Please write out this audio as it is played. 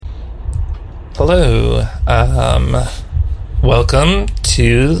Hello. Welcome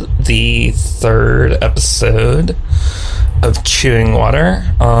to the third episode of Chewing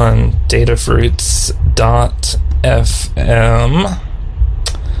Water on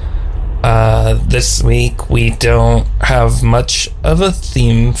Datafruits.fm. This week we don't have much of a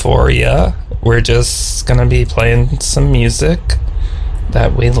theme for you. We're just gonna be playing some music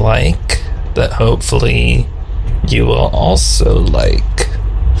that we like, that hopefully you will also like.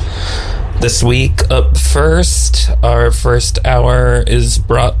 This week up first, our first hour is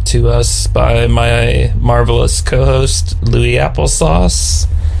brought to us by my marvelous co-host, Louis Applesauce.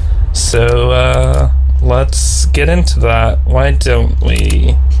 So, let's get into that. Why don't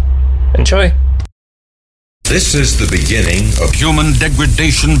we? Enjoy. This is the beginning of human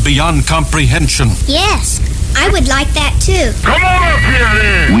degradation beyond comprehension. Yes, I would like that too. Come on up here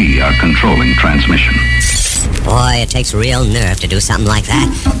then! We are controlling transmission. Boy, it takes real nerve to do something like that.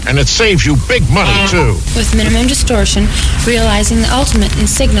 And it saves you big money, too. With minimum distortion, realizing the ultimate in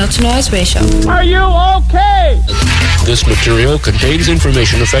signal-to-noise ratio. Are you okay? This material contains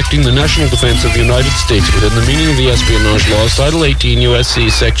information affecting the national defense of the United States within the meaning of the espionage laws, Title 18 U.S.C.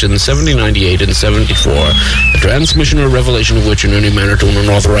 Sections 7098 and 74. The transmission or revelation of which in any manner to an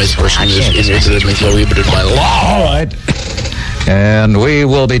unauthorized person is inadvertently prohibited by law. All right. And we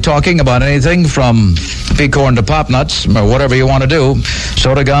will be talking about anything from peacorn to pop nuts, or whatever you want to do.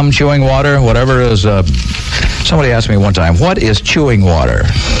 Soda gum, chewing water, whatever is... Somebody asked me one time, what is chewing water?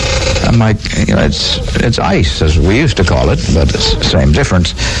 I'm like, it's ice, as we used to call it, but it's the same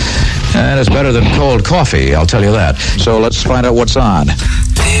difference. And it's better than cold coffee, I'll tell you that. So let's find out what's on. Dear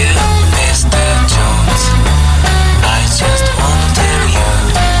Mr. Jones, I just want to tell you,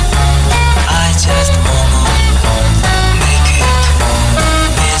 I just want to make it,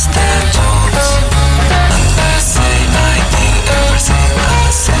 Mr. Jones. And I say I think everything I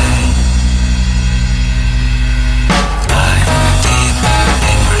say. I think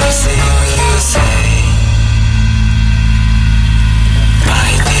everything you say. I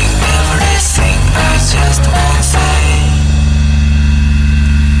think everything I just won't say.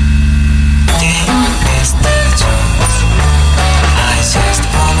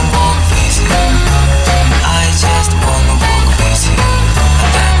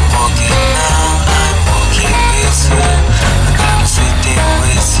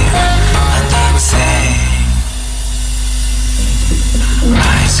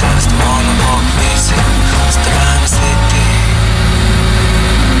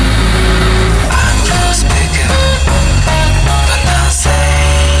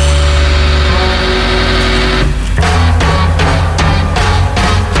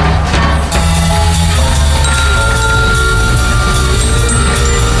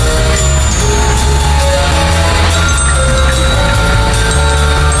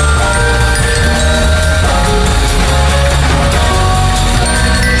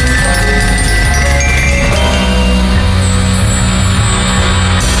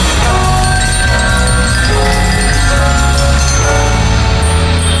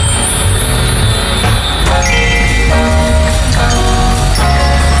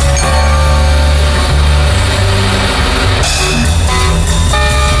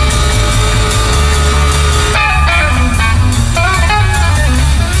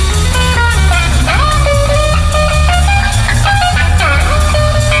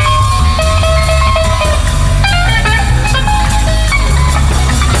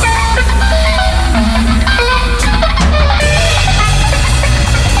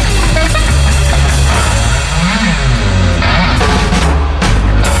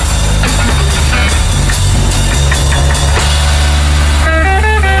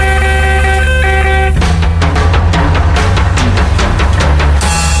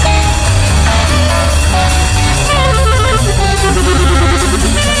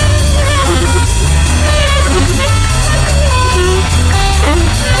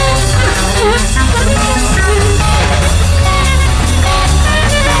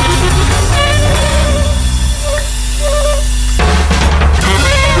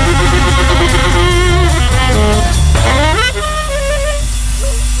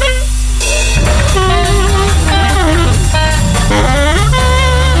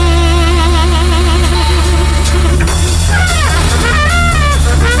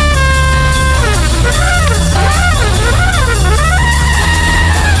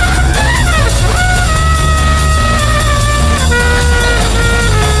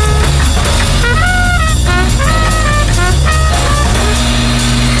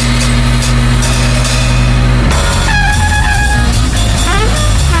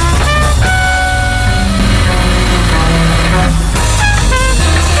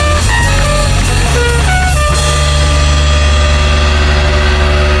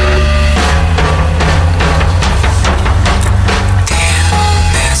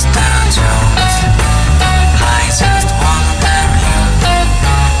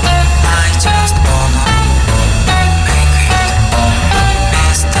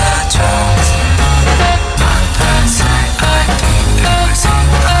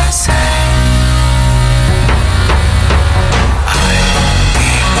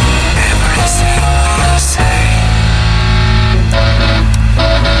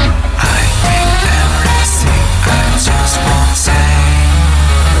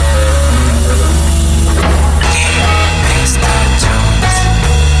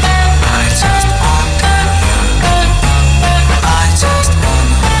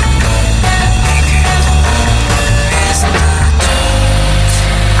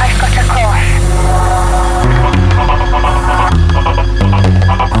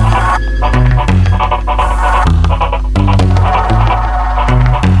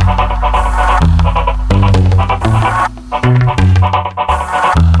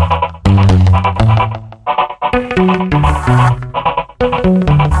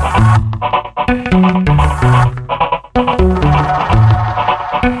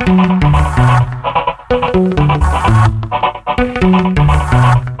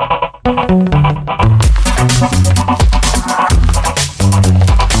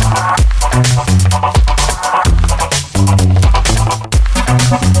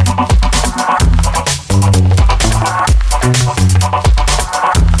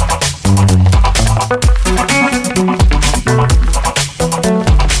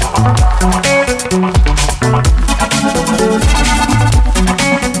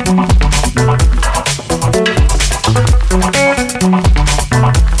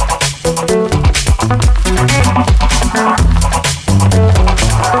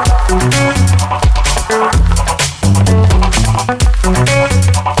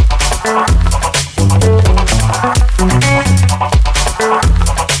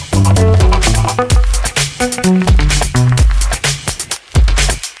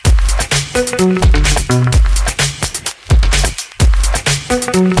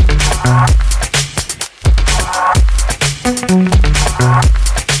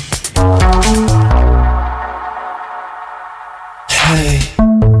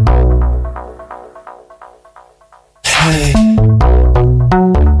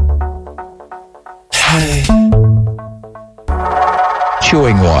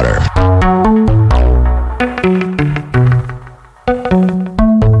 Chewing water.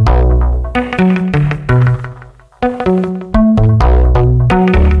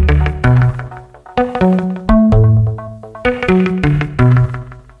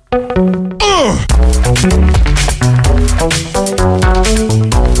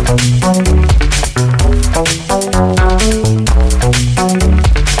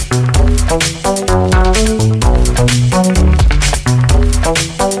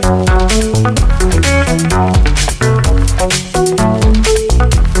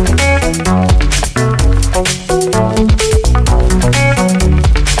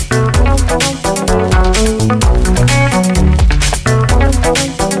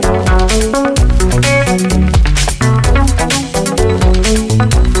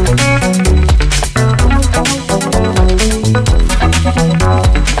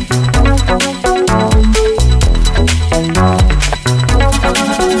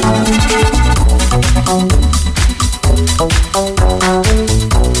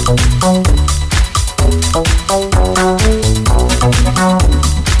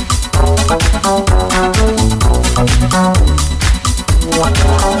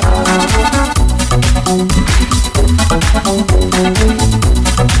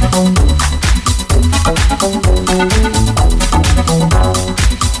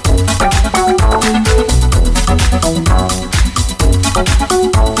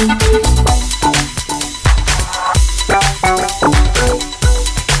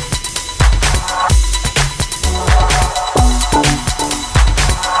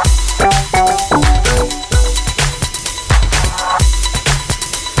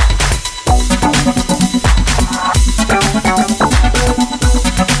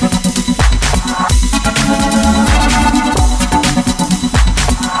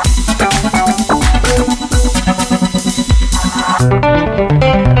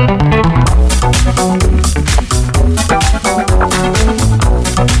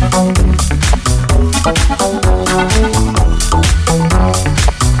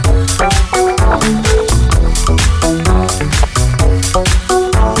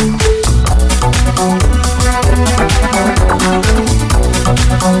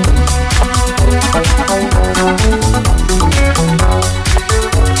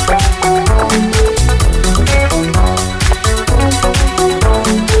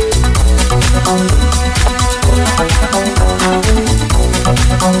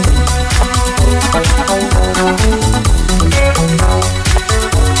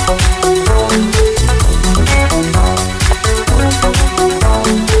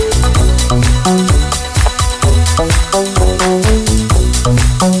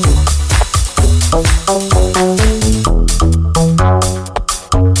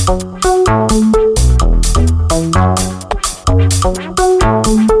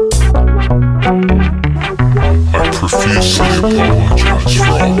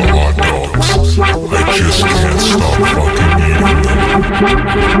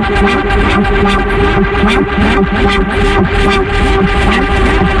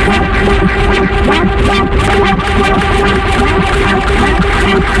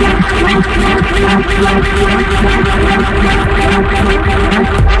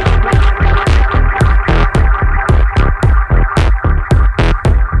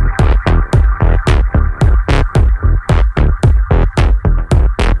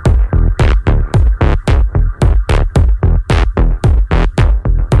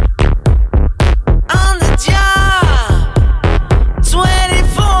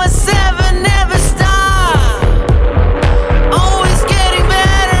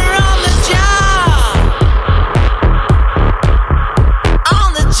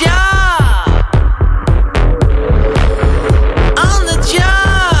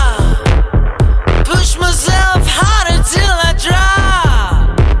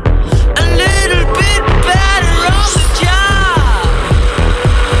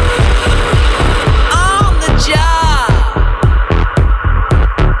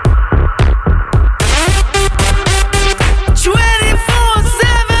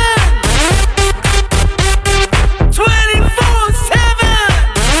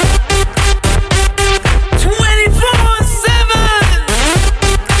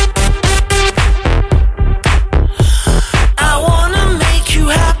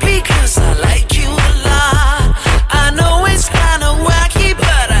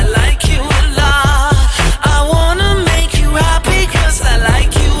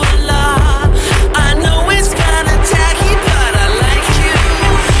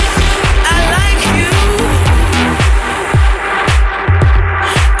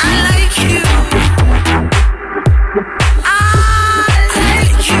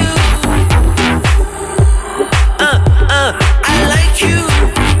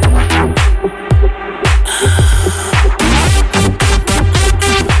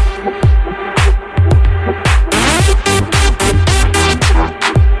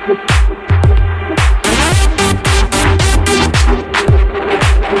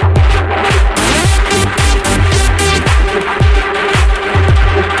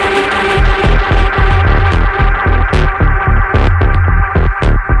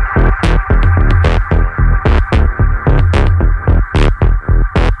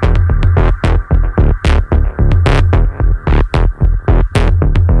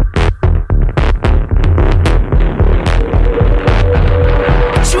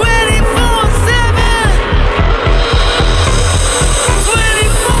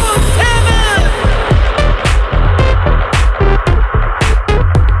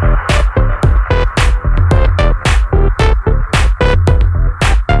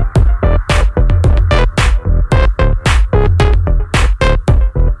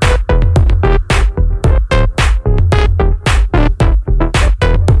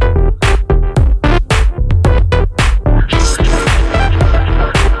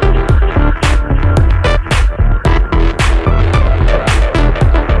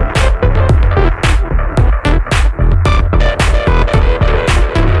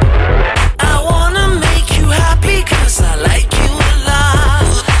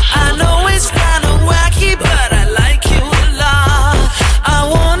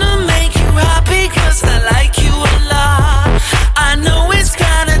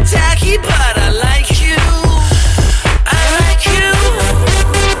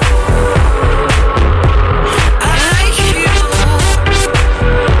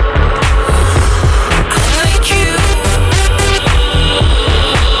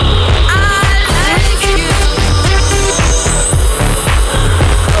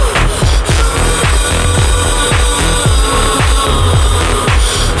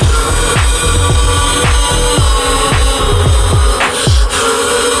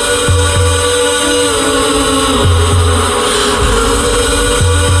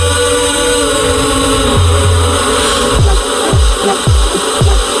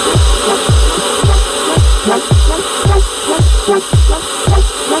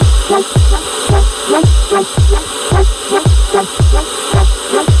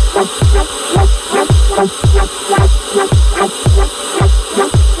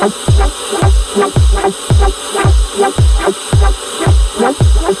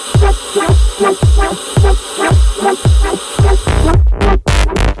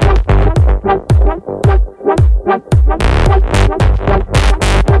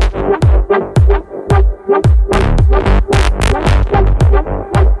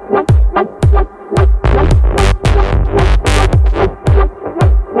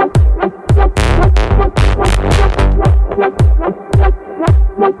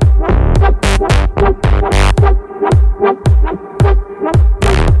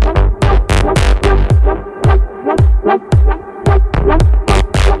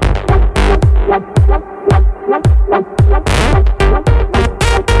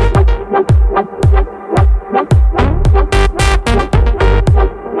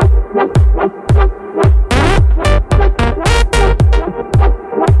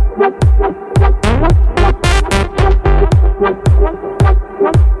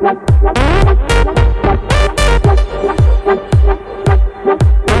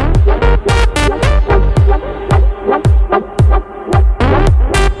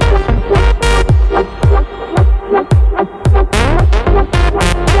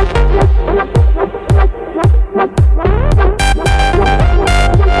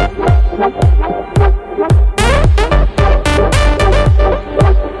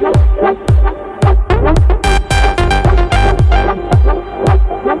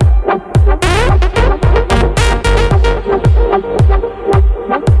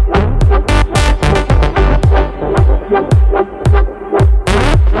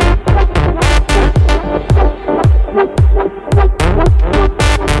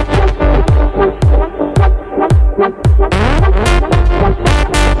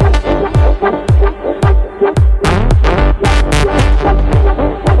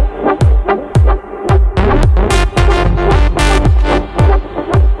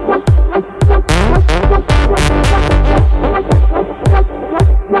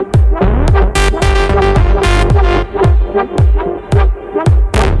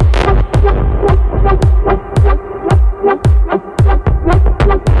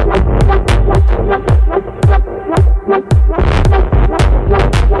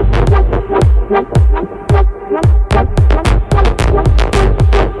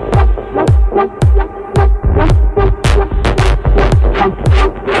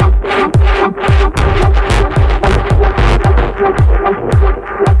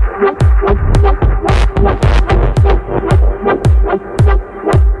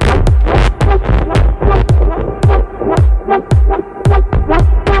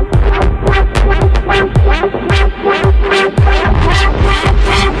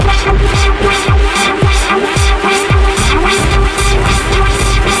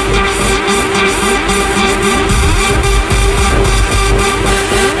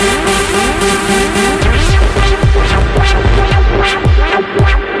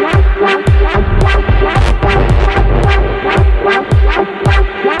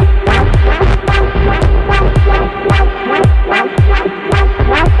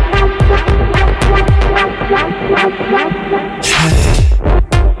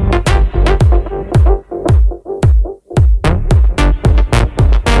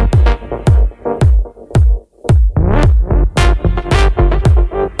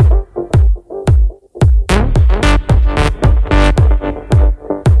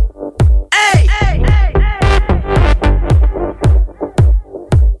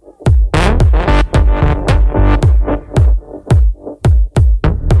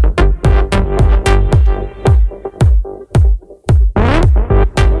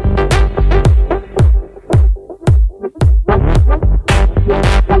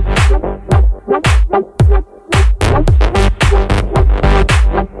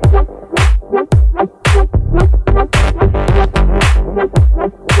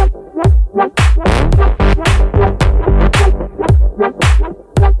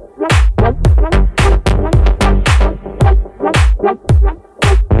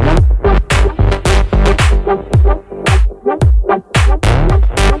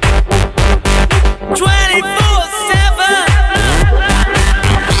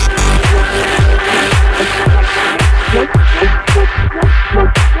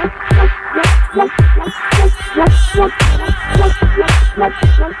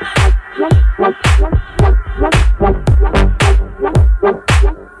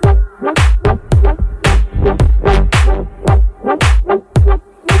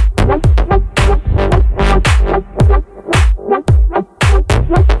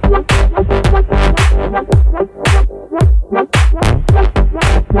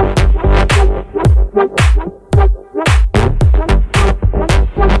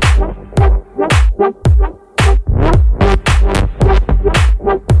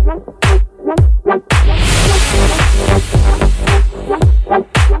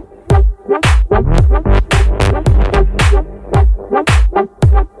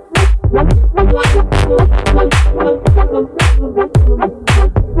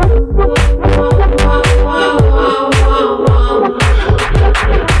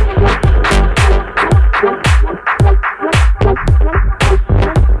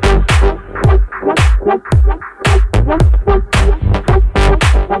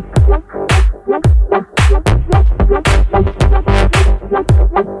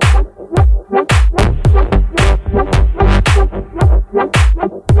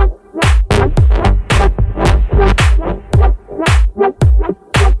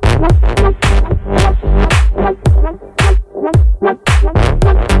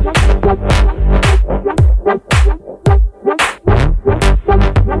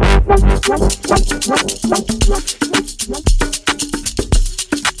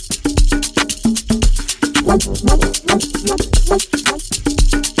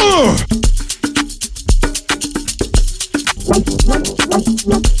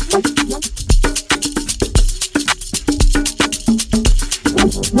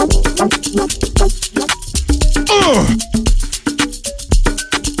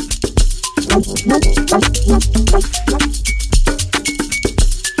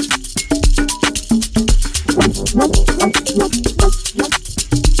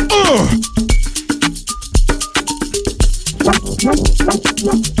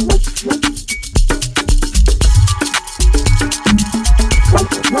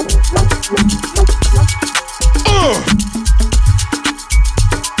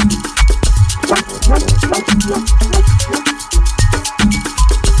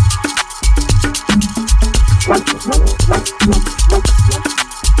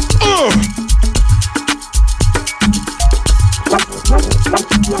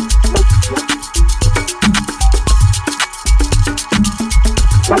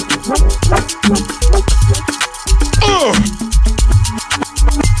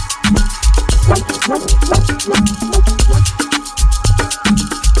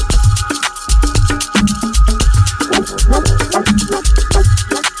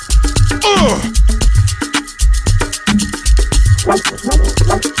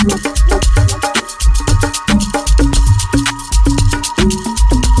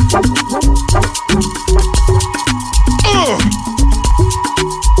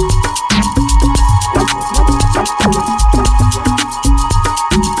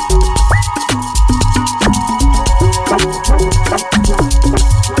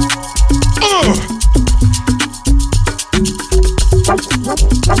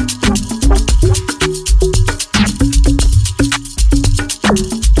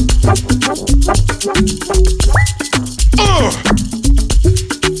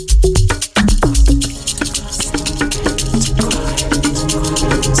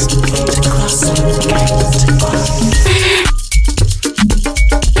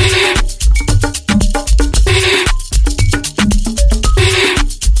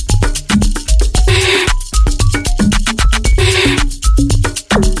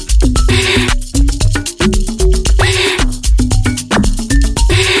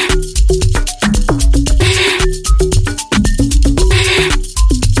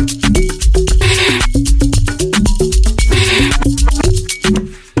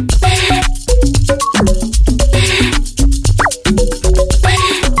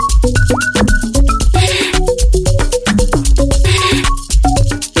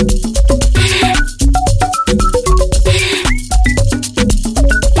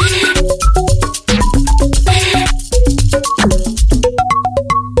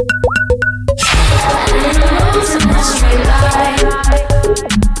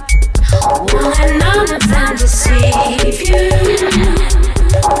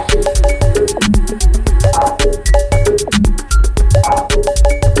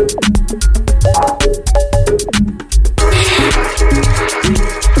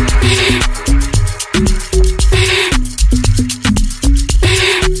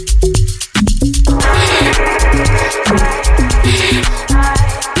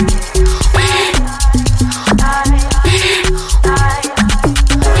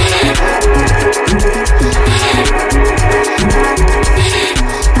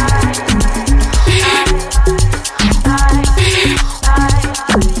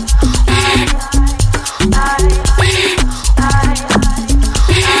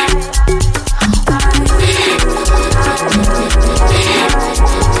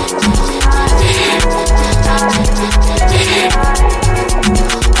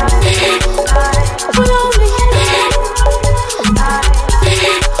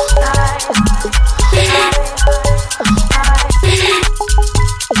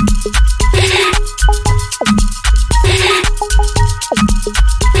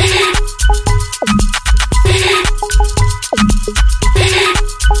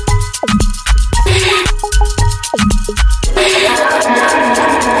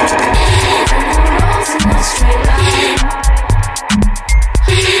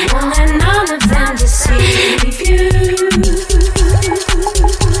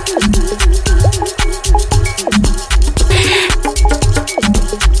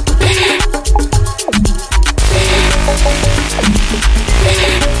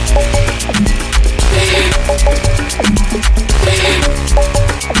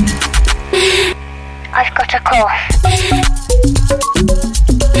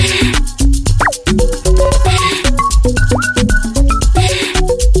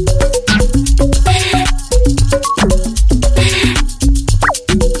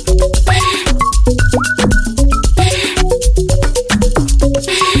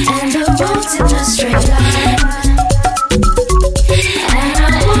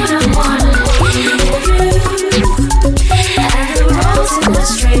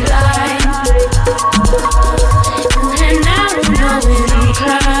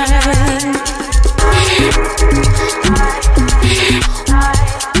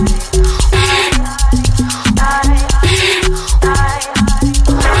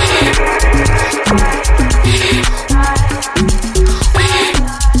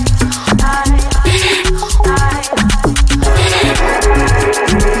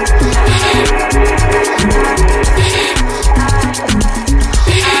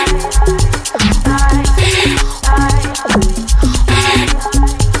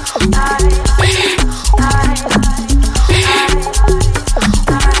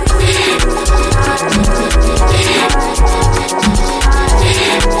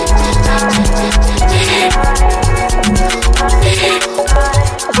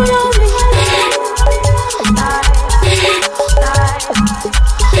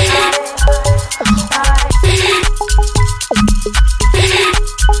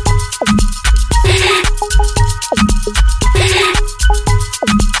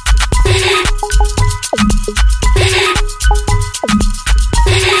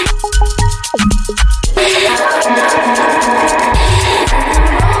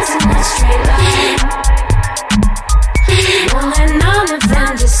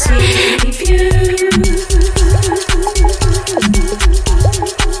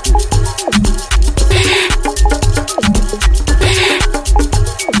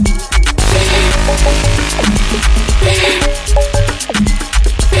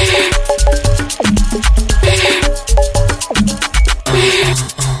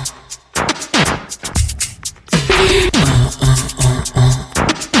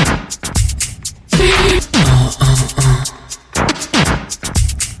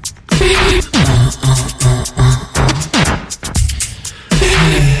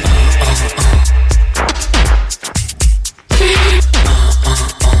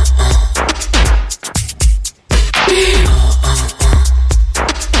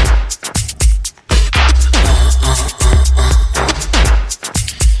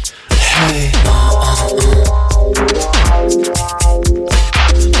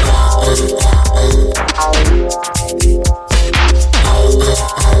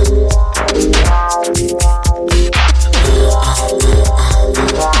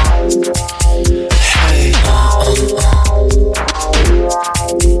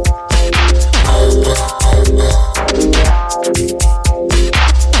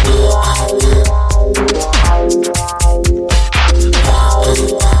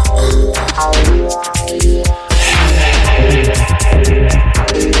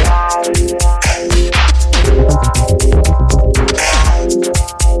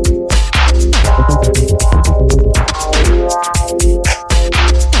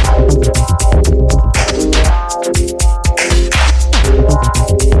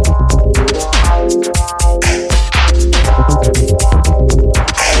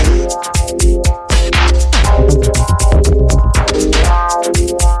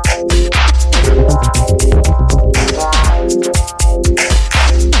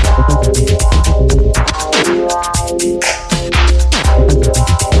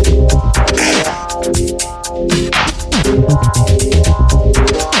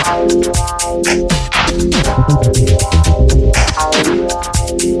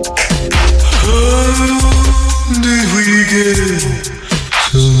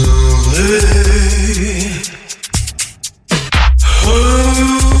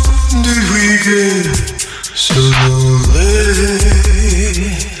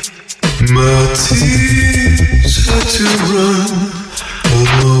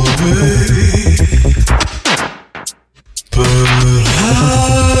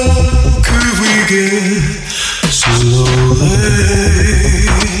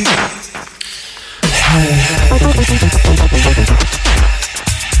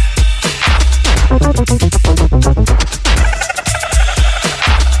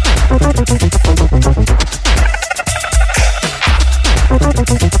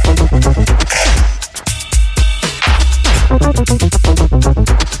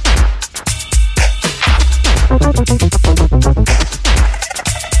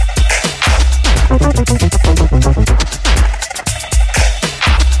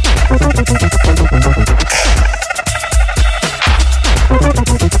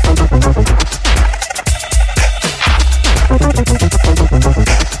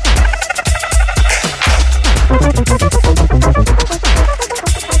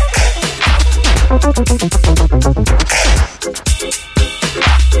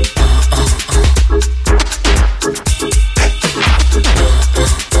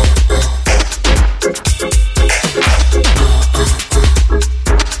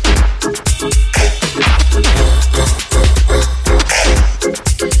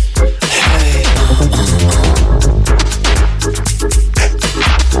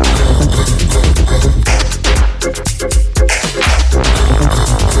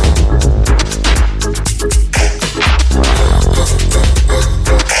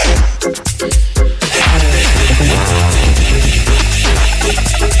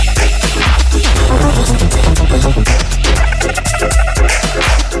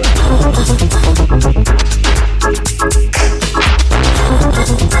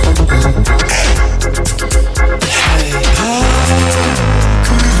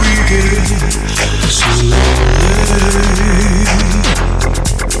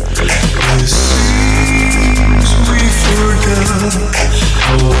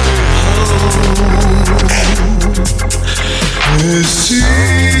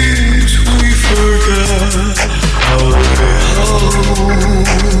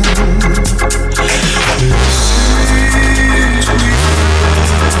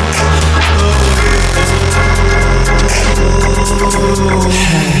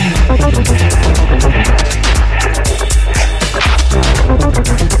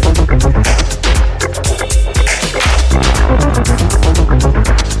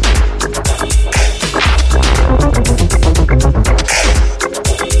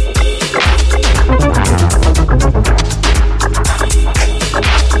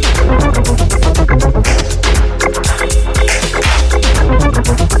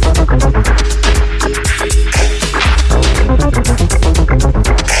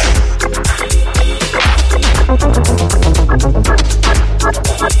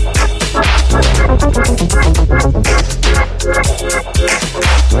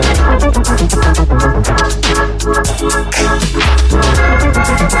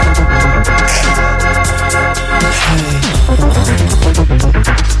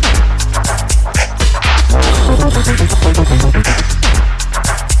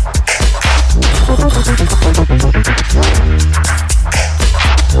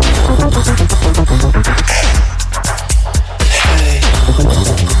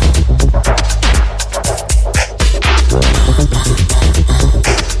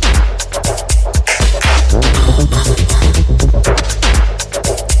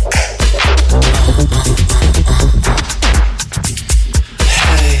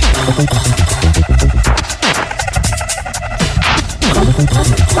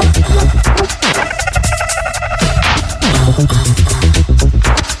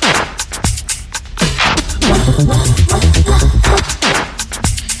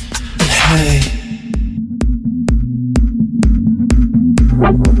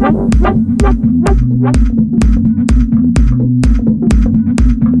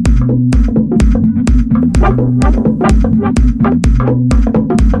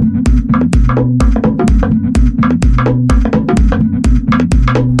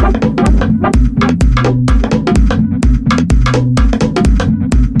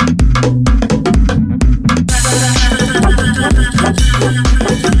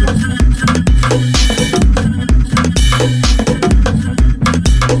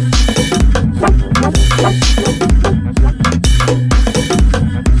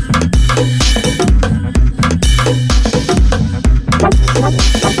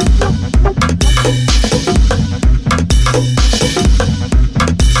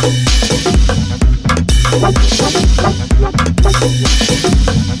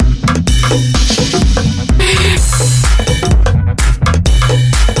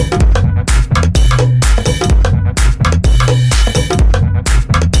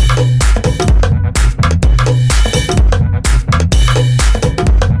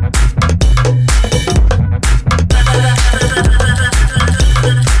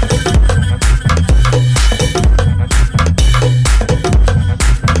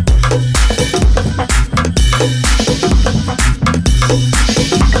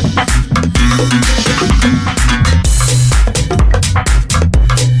 Bye.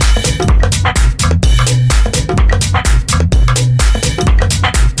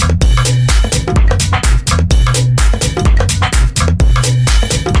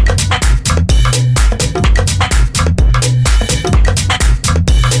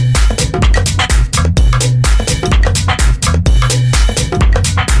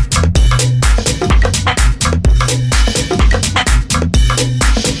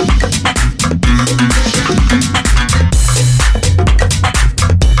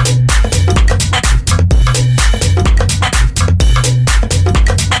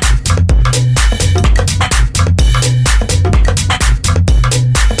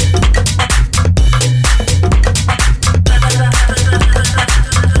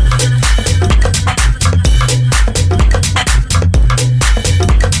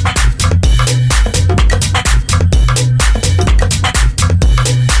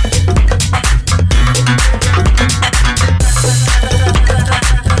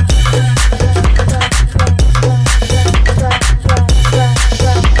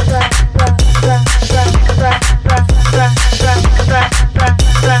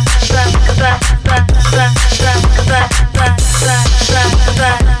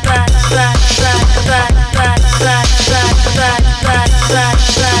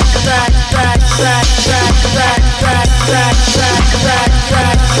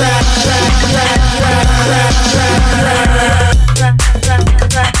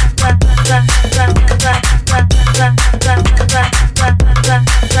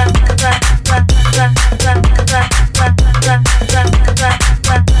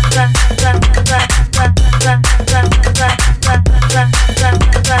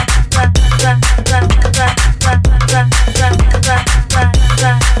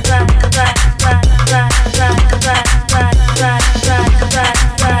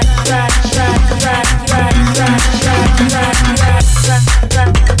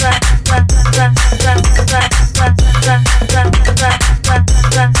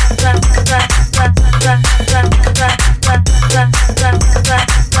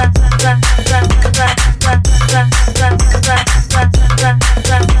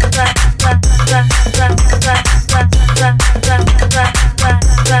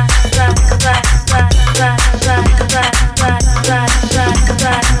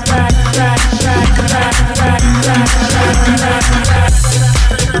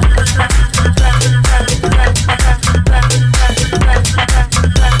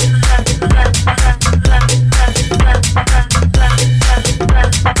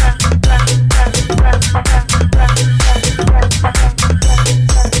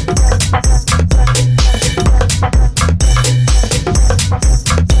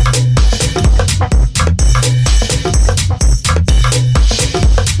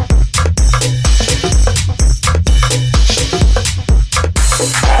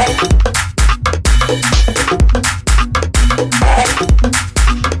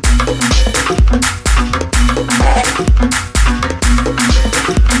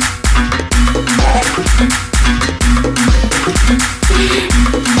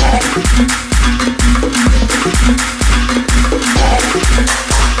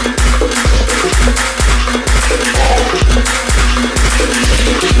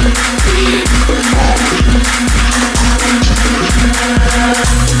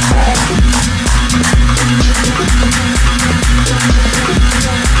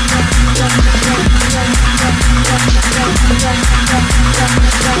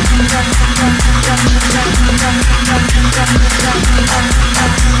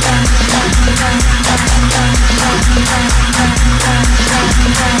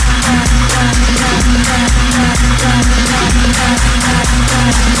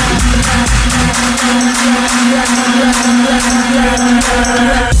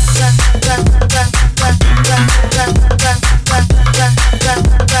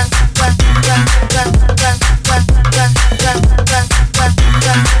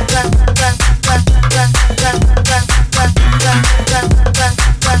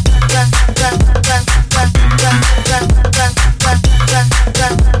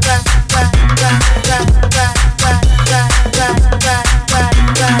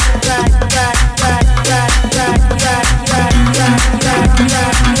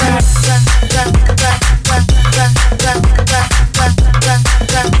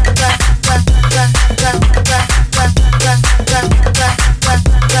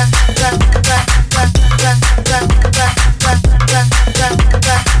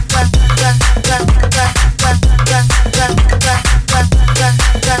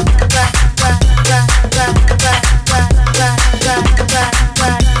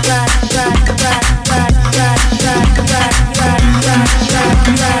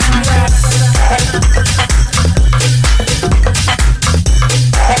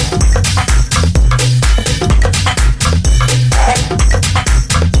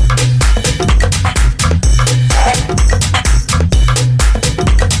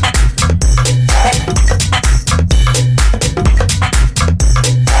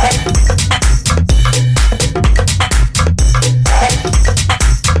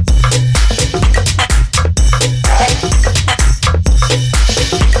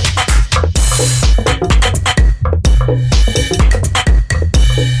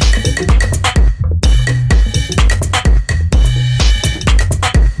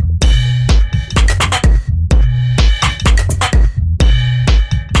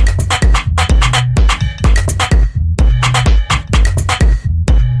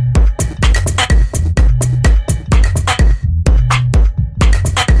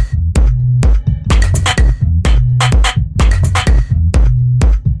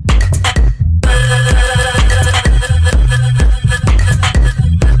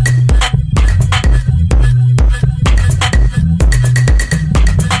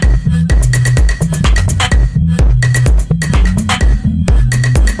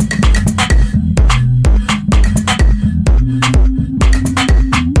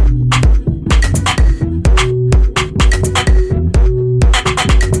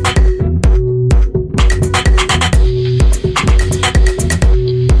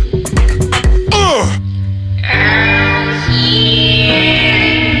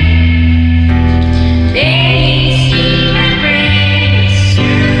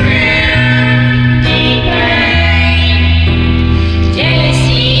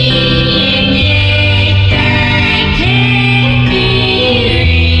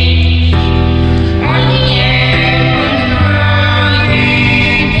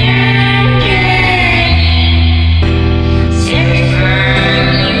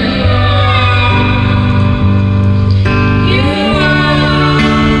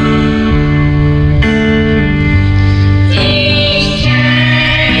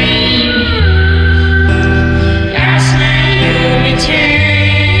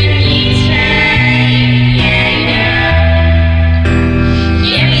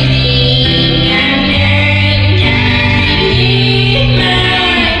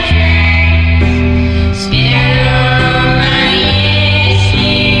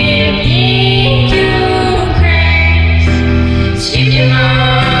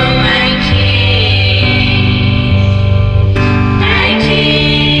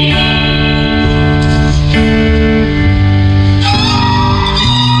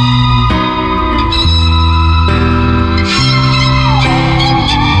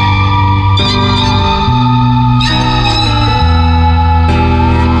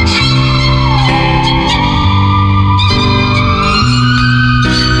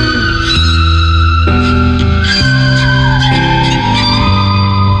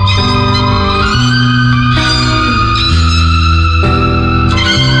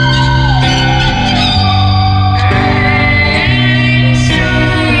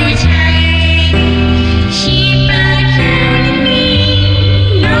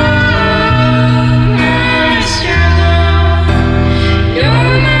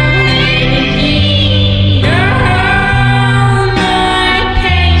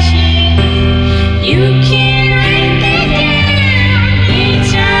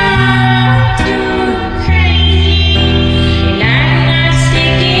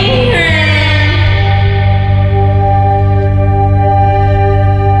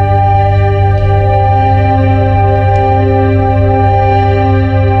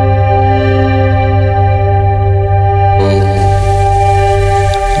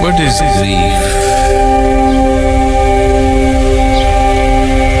 is grief?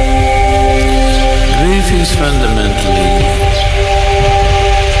 Grief is fundamentally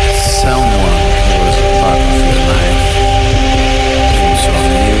someone who was a part of your life in so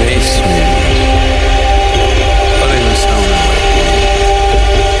many ways, maybe, or even someone like me.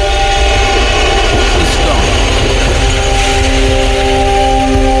 It's gone.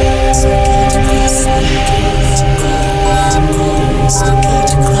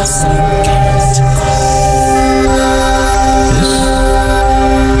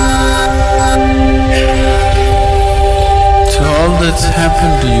 So all that's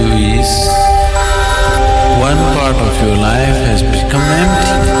happened to you is one part of your life has become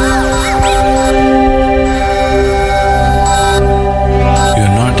empty.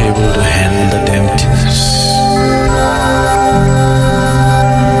 You're not able to handle that emptiness.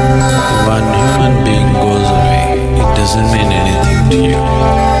 One human being goes away, it doesn't mean anything to you.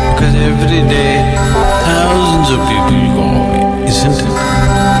 Because every day, thousands of people go away, isn't it?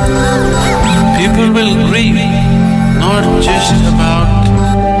 People will grieve, not just about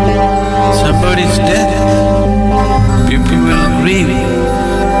somebody's death. People will grieve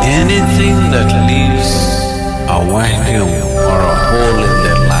anything that leaves a vacuum or a hole in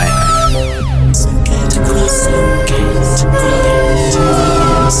their life.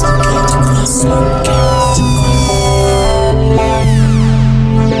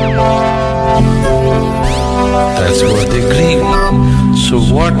 That's what they grieve. So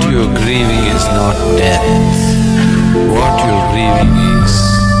what you're grieving is not death. What you're grieving is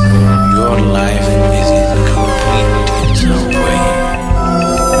your life is incomplete in some way.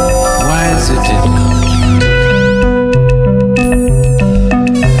 Why is it incomplete?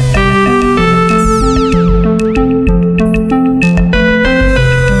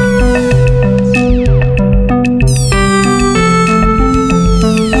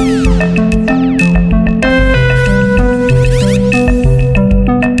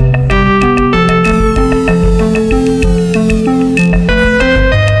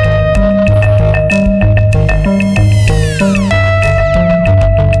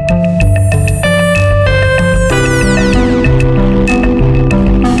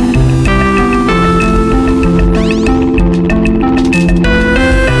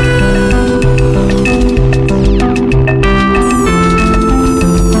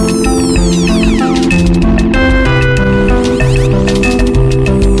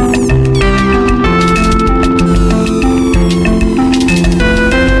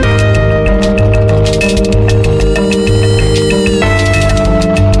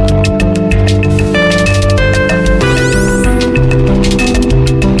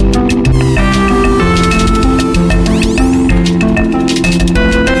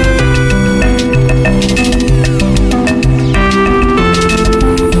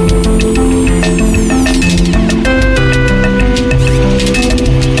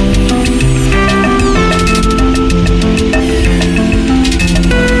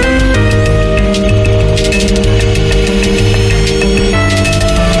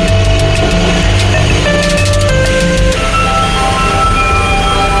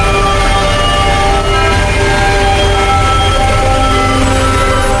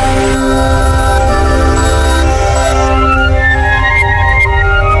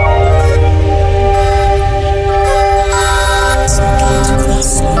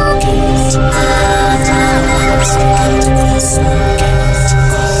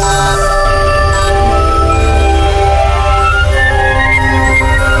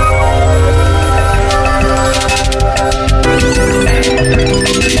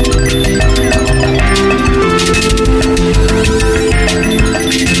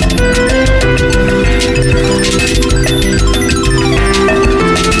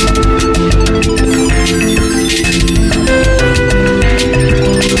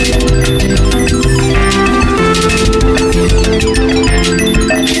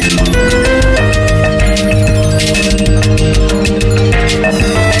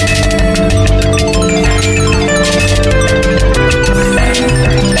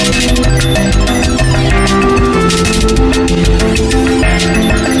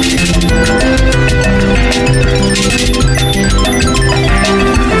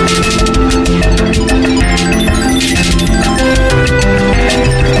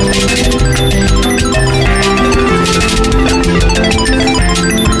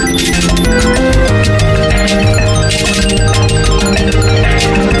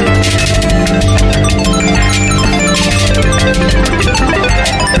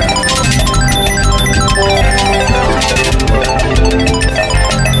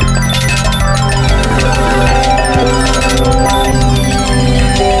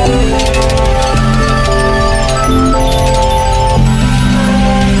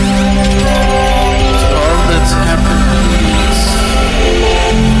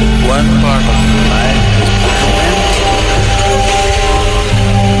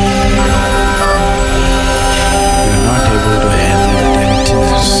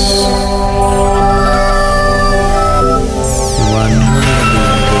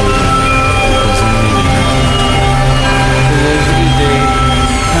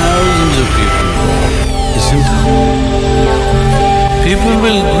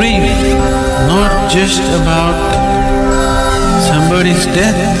 just about somebody's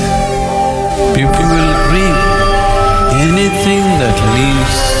death. People will grieve anything that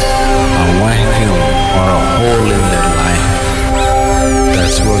leaves a vacuum or a hole in their life.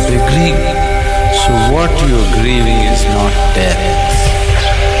 That's what they grieve. So what you're grieving is not death.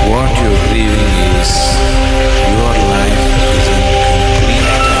 What you're grieving is your life is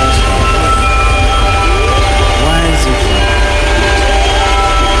incomplete. Why is it like that?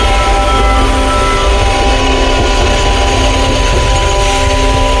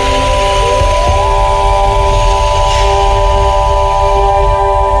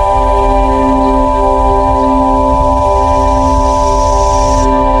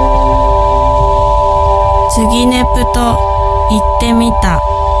 次ネプと言ってみた。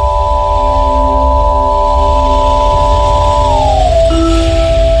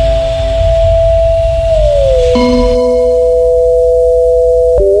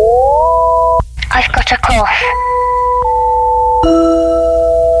I've got a cough.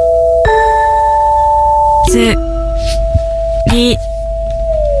 次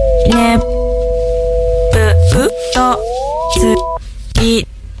ネプと次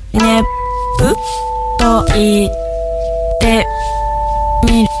ネプと言って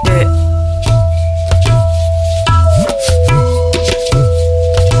みる。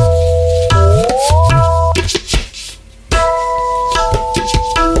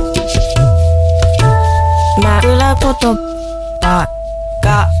枕言葉が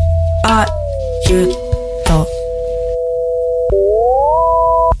あると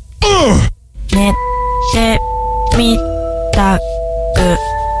寝てみたく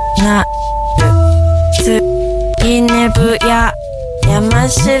なる。次ネブや山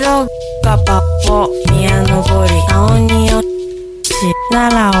城がパを宮登り青によし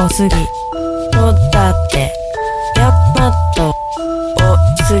奈良を過ぎとだって大和を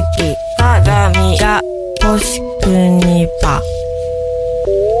過ぎ鏡が星国場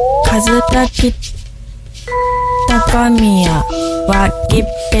数だき高宮脇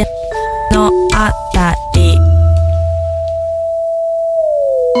辺のあたり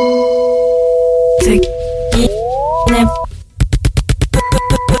次ね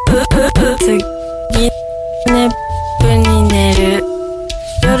次ねぷに寝る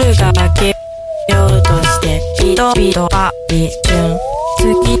夜が明けようとしてビドビドは一瞬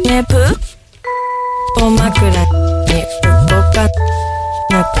次ねぷお枕に動か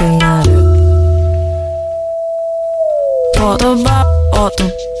なくなる言葉を突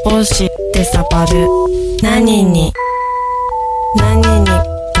破してさばる何に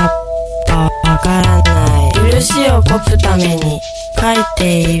かわからない許しをこくために書いて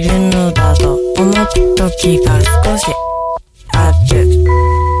いるのだと思う時が少しある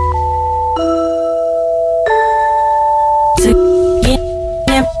次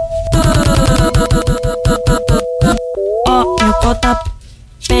ねを横たっ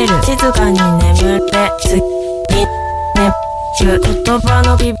ぺる静かに眠れ次ね言葉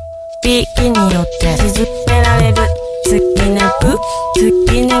の響きによって沈められる次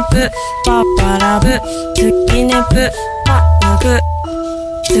ねぷパパラブ次ねぷパ泣く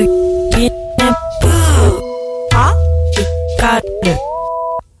次ねぷは怒る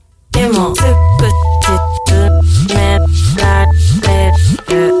でもすぐ沈められ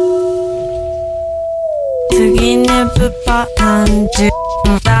る次ねぷパ単純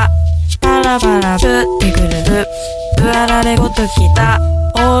だパラパラぶってくるぶあられごときだ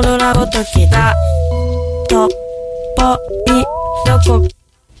オーロラごときだとぽいどこ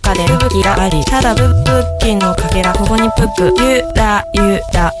かで吹雪がありただ吹雪のかけらここにぷくゆらゆ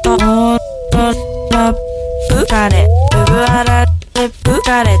らとオーロラ吹かれぶあられ吹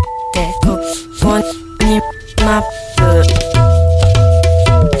かれてここにマップ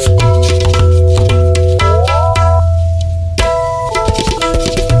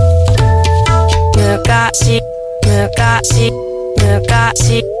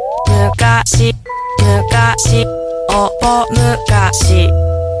昔お昔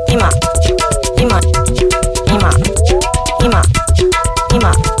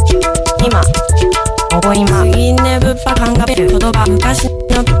今おぼ今次ねぶぱ考える言葉昔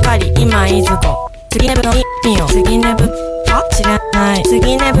のぷかり今いずこ次ねぶの意味を次ねぶぱ知らない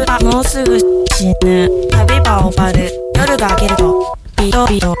次ねぶぱもうすぐ死ぬ旅場をばる夜が明けるとビド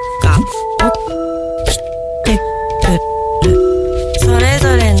ビドが起きてくるそれ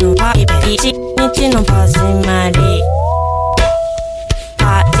ぞれのバイベ一日の始まり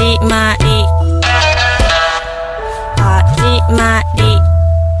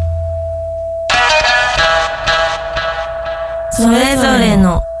それぞれ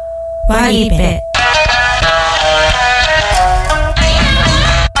のバイベ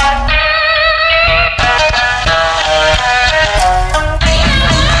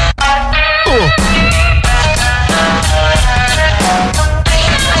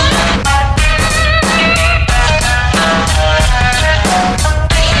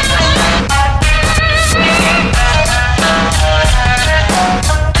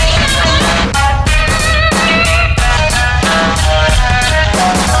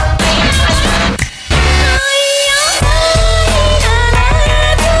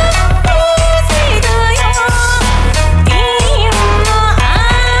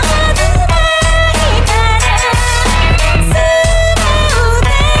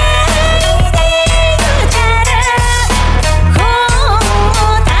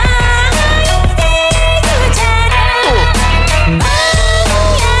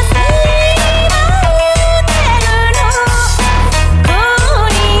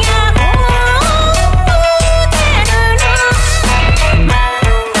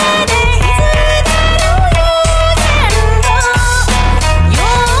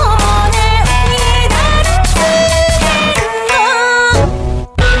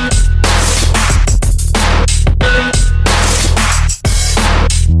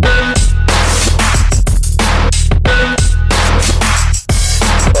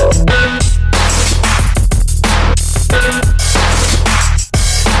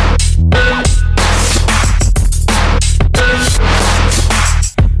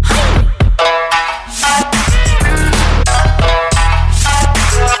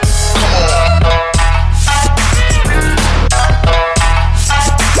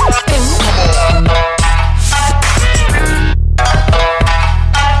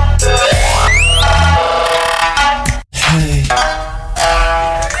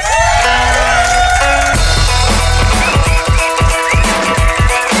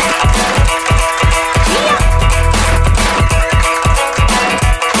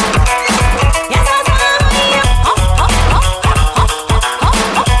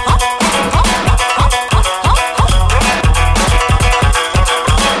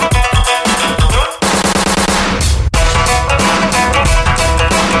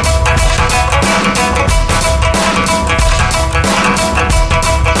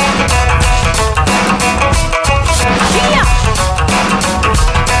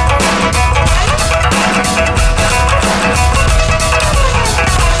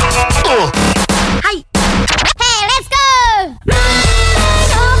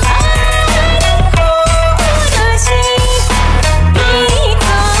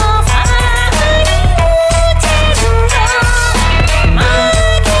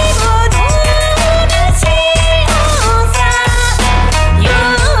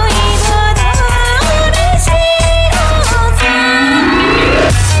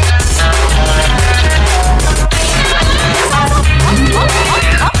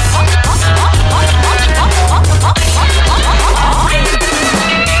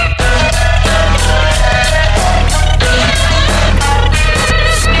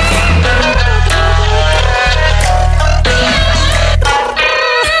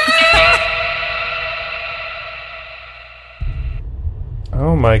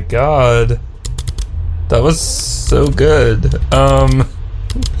my god. That was so good.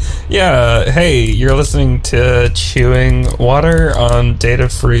 Yeah, hey, you're listening to Chewing Water on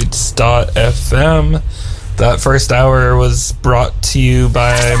datafruits.fm. That first hour was brought to you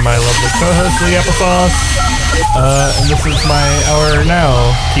by my lovely co-host, Lee Applesauce. And this is my hour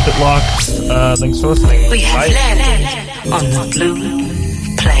now. Keep it locked. Thanks for listening. We have landed on the blue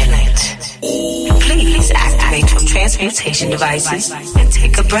planet. Please activate your transmutation devices and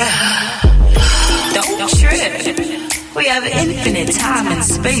take a breath. Don't trip. We have infinite time and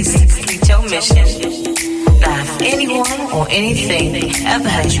space to complete your mission. Now, if anyone or anything ever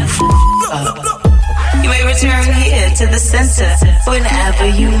had you up, you may return here to the center whenever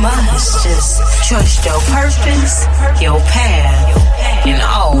you must. Just trust your purpose, your path, and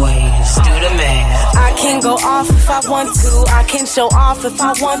always do the math. I can go off if I want to. I can show off if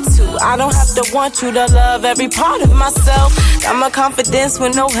I want to. I don't have to want you to love every part of myself. Got my confidence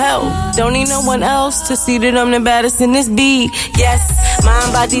with no help. Don't need no one else to see that I'm the baddest in this beat. Yes,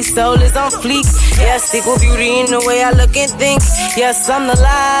 mind, body, soul is on fleek. Yes, equal beauty in the way I look and think. Yes, I'm the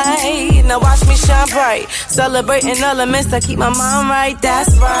light. Now watch me shine bright. Celebrating elements that keep my mind right.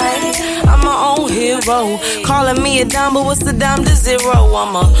 That's right. I'm my own hero. Calling me a dime, but what's the dime to zero?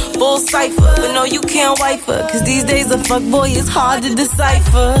 I'm a full cipher, but no, you can't wipe her. Cause these days a fuckboy is hard to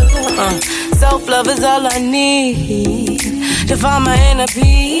decipher. Self-love is all I need to find my inner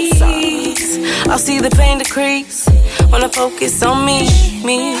peace. I'll see the pain decrease when I focus on me.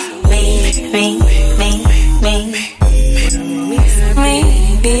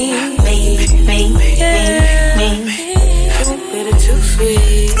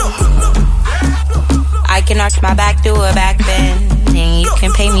 I can arch my back, do a back bend, and you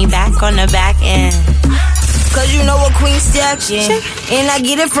can pay me back on the back end. Cause you know a queen section, and I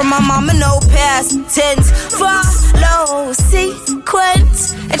get it from my mama, no past tense. Follow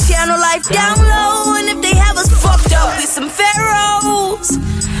sequence and channel life down low. And if they have us fucked up, we some pharaohs.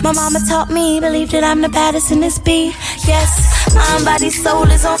 My mama taught me, believe that I'm the baddest in this beat. Yes, mind, body, soul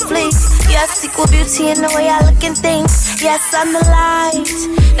is on fleek. Yes, equal beauty in the way I look and think. Yes, I'm the light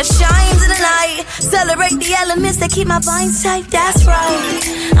that shines in the night. Celebrate the elements that keep my vines tight. That's right,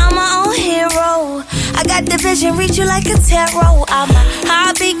 I'm my own hero. I got the vision, reach you like a tarot. I'm a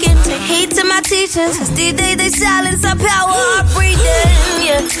high beacon to heat to my teachers. Cause these days they silence our power, our breathing.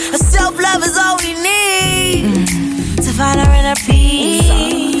 Yeah, self-love is all we need to find our inner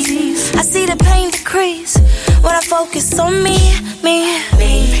peace. I see the pain decrease when I focus on me. When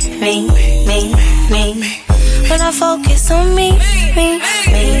I focus on me.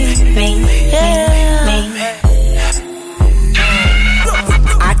 Yeah.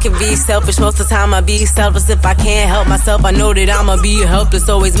 I can be selfish most of the time. I be selfless if I can't help myself. I know that I'ma be helpless.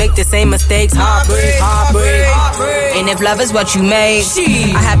 Always make the same mistakes. Heartbreak. And if love is what you made,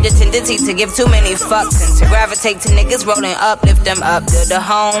 I have the tendency to give too many fucks and to gravitate to niggas rolling up, lift them up to the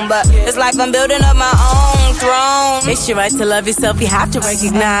home. But it's like I'm building up my own throne. It's your right to love yourself. You have to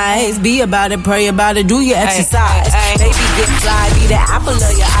recognize. Be about it, pray about it, do your exercise. Baby, get fly, be the apple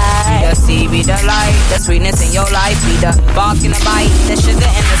of your eye. The seed, be the light, the sweetness in your life, be the bark and the bite, the sugar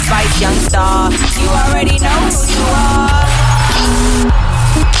and the spice, young star. You already know who you are.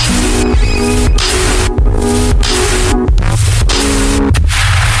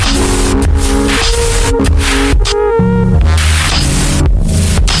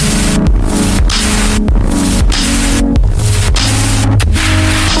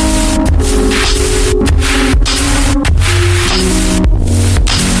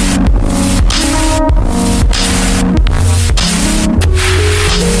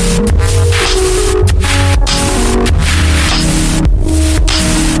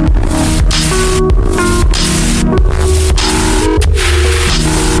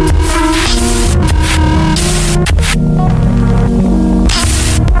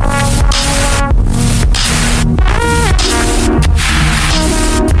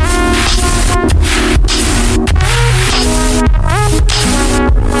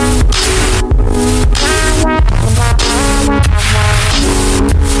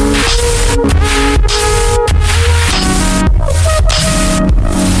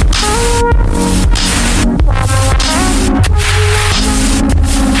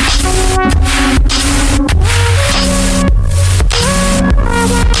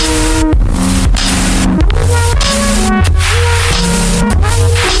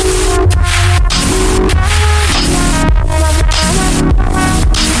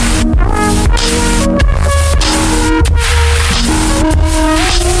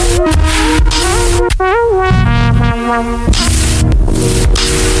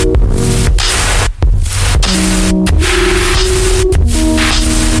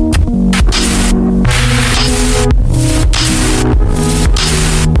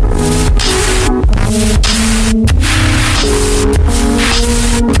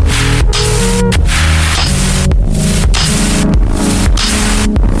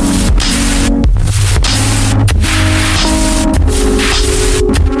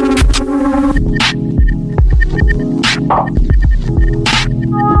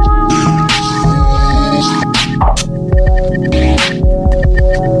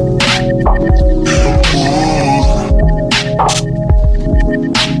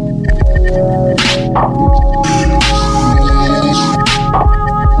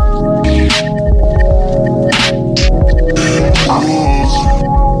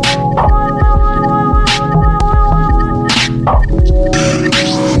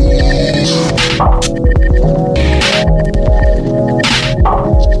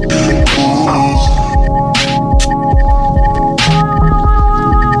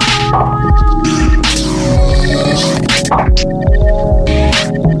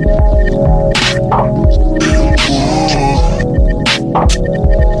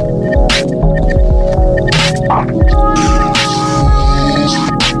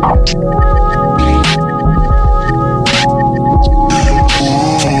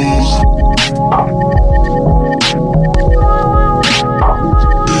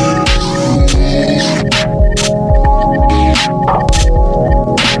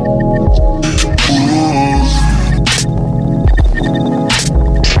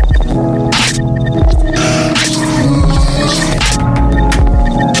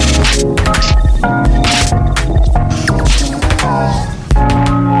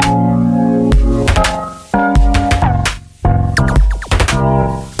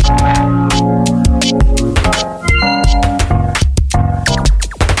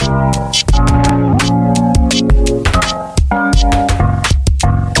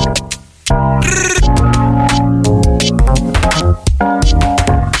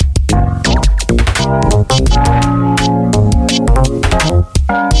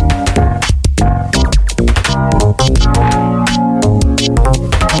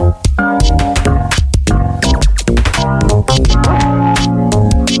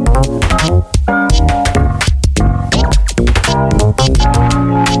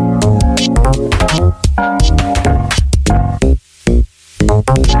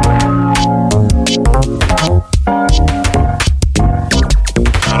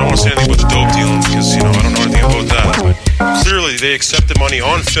 say anything about the dope dealing because, you know, I don't know anything about that. But clearly they accepted money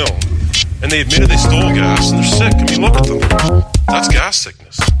on film and they admitted they stole gas and they're sick. I mean, look at them. That's gas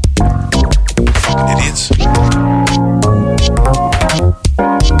sickness. Fucking idiots.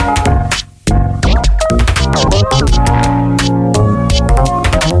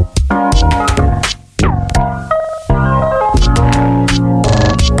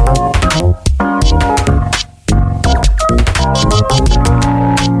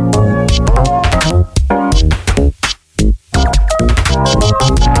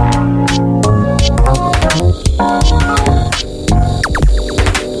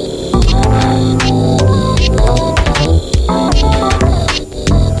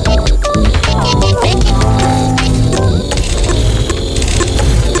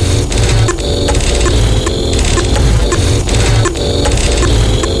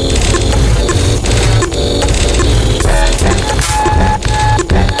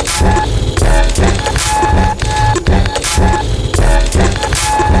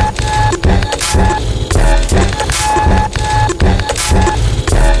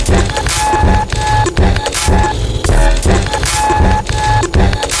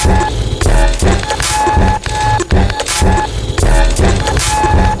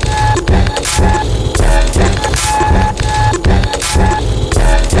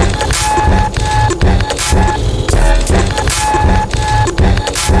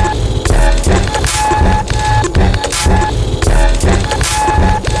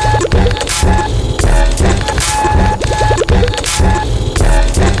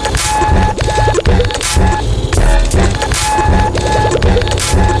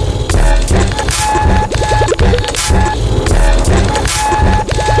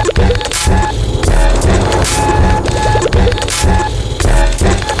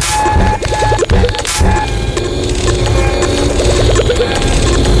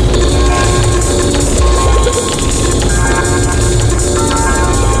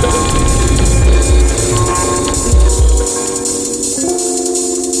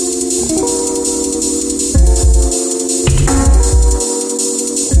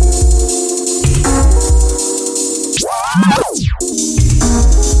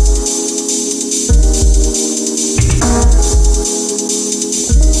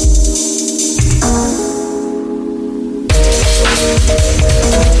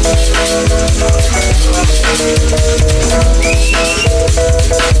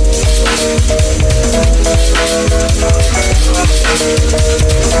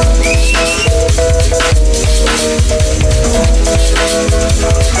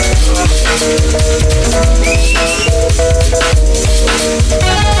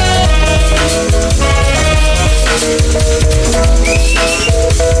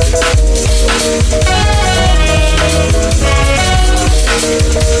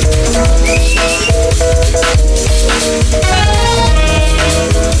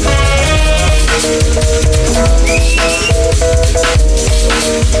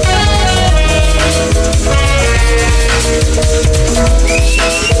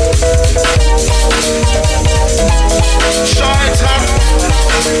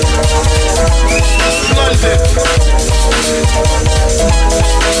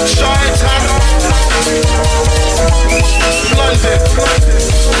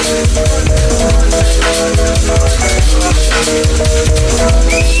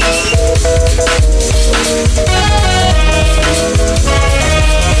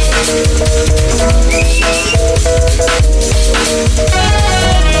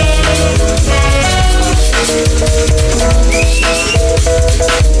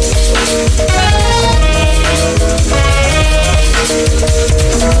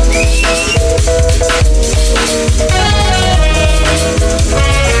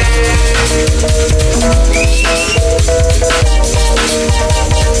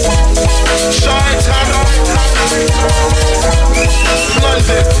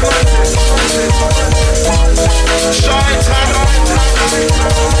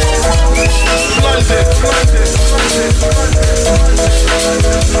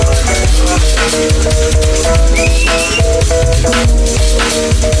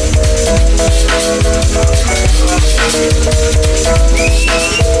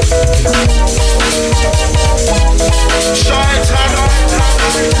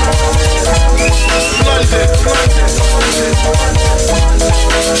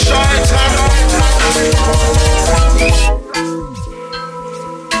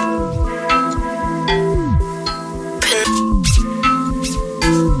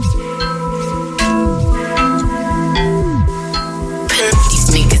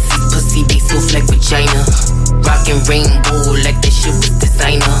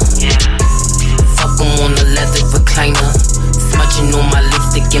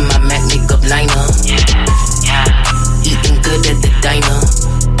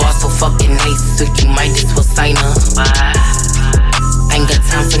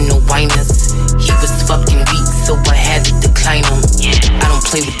 time for no whiners. He was fucking weak, so I had to decline him. I don't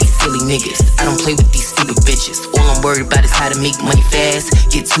play with these silly niggas, I don't play with these stupid bitches. All I'm worried about is how to make money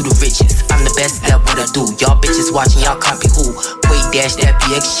fast, get to the riches. I'm the best at what I do. Y'all bitches watching, y'all copy who? Wait, dash that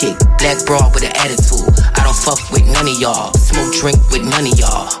BX chick, black broad with an attitude. I don't fuck with none of y'all, smoke, drink with none of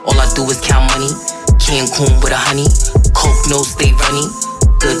y'all. All I do is count money, Cancun with a honey, coke no stay runny,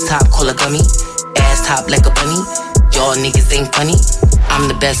 good top call a gummy, ass top like a bunny. Y'all niggas ain't funny. I'm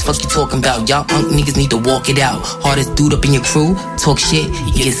the best, fuck you talking about. Y'all punk niggas need to walk it out. Hardest dude up in your crew, talk shit,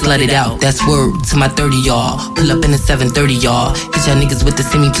 you get slutted out. That's word to my 30 y'all. Pull up in a 730 y'all. Hit y'all niggas with the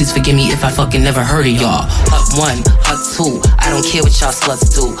semi, please forgive me if I fucking never heard of y'all. Hut 1, hut 2, I don't care what y'all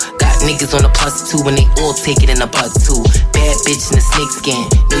sluts do. Got niggas on the +2 and they all take it in the butt too. Bad bitch in the snake skin,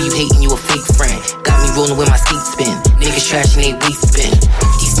 know you hating, you a fake friend. Got me rolling with my skate spin, niggas trashing they waist spin.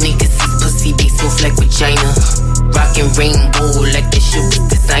 These niggas is pussy, they so like vagina. Rockin' rainbow like that shit was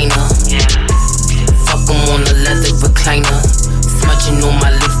designer. Fuck 'em on the leather recliner. Smudging on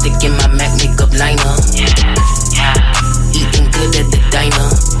my lipstick and my MAC makeup liner. Eating good at the diner.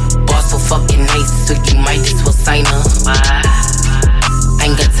 Boss so fucking nice, so you might as well sign her. I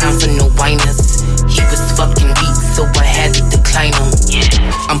ain't got time for no whiners. He was fucking weak, so I had to decline him.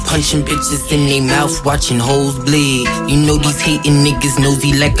 I'm punching bitches in they mouth, watching hoes bleed. You know these hating niggas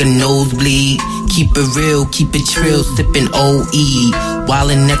nosy like a nosebleed. Keep it real, keep it trill, sippin' OE.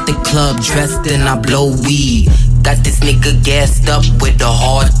 Wildin' at the club, dressed and I blow weed. Got this nigga gassed up with a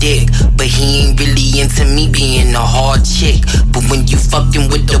hard dick, but he ain't really into me being a hard chick. But when you fucking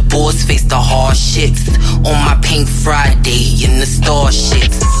with the boys, face the hard shits. On my Pink Friday in the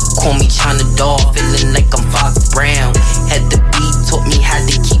starships. Call me China Doll, feeling like I'm Fox Brown. Had the beat, taught me how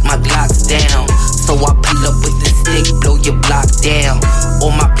to keep my Glocks down. So I pull up with the stick, blow your block down.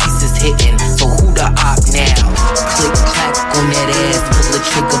 All my pieces hitting, so who the op now? Click clack on that ass, pull the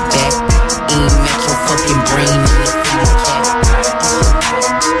trigger back. Aim at your fucking brain in the feeder cat.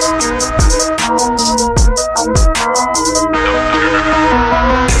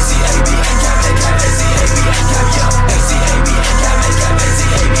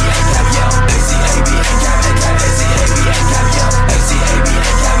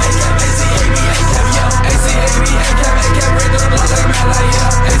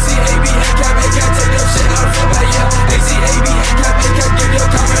 ACAB,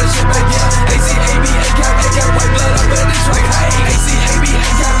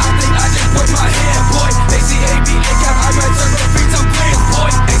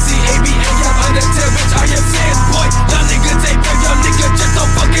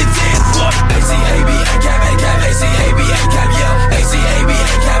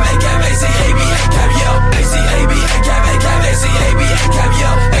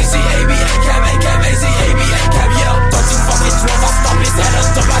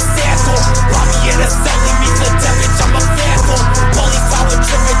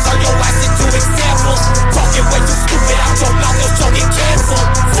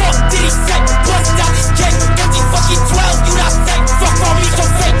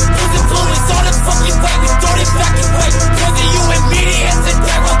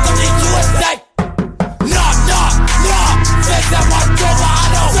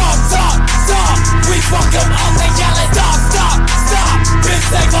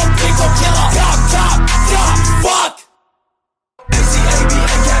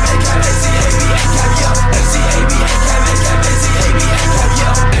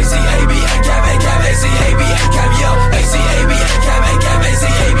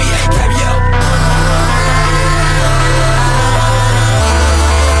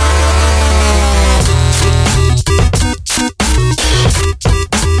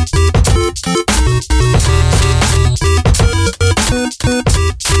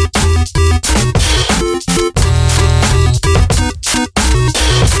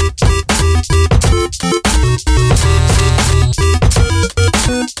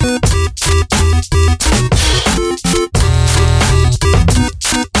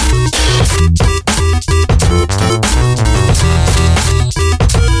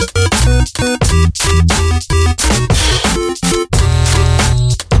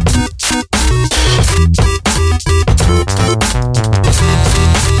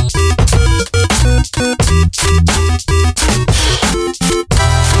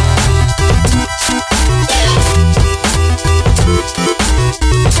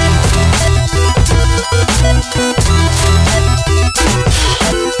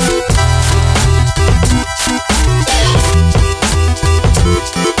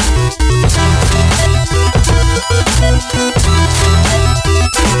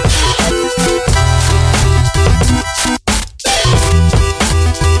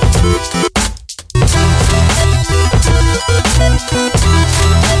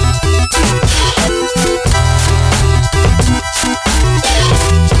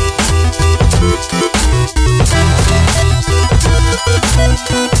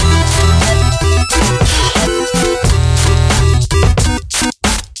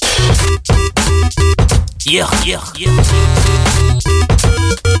 Yeah. Touch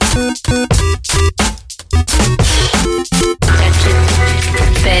it,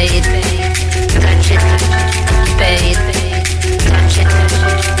 fade, touch it, fade, touch it,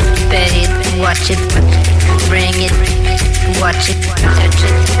 fade, watch it, bring it, watch it, touch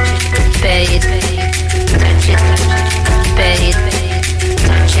it, fade, touch it, fade,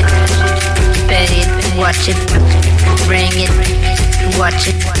 touch it, fade, watch it, bring it, watch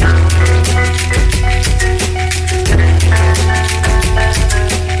it.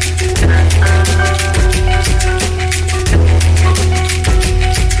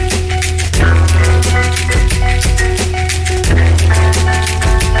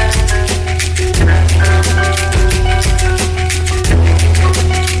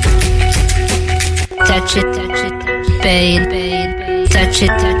 Touch it, fade, touch it,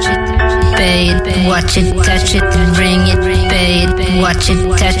 fade, watch it, touch it, bring it, fade, watch it,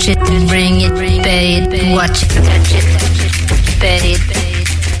 touch it, bring it, fade, watch it, touch it, fade,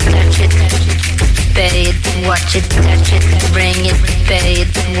 touch it, fade, watch it, touch it, bring it, fade,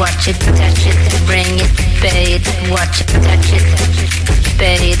 watch it, touch it, bring it, fade, watch it, touch it,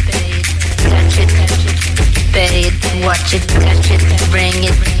 fade, touch it, fade, watch it, touch it, bring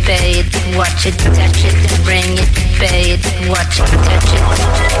it, fade, watch it, touch it, bring it, fade, watch it, touch it,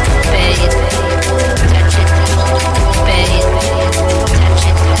 fade, touch it, fade, touch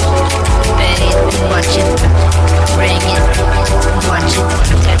it, fade, watch it, bring it, watch it,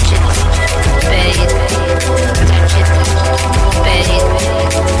 touch it, fade, touch it, fade,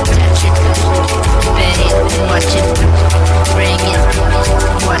 touch it, fade, watch it, bring it,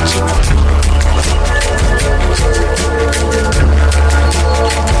 watch it.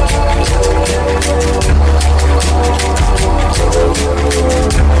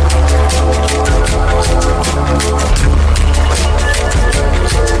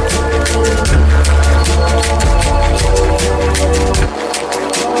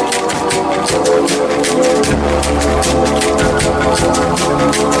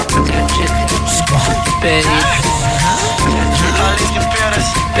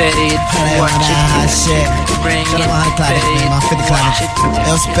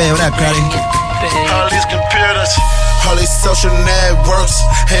 All these computers, all these social networks,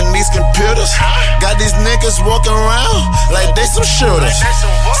 and these computers got these niggas walking around like they some shooters.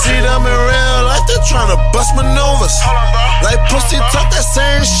 See them in real life, they tryna bust maneuvers. Like pussy talk that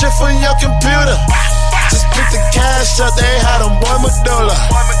same shit from your computer. Just pick the cash up, they had them boy Medulla.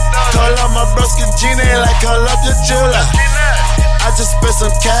 Call up my broski Gina like call up your jeweler. I just spent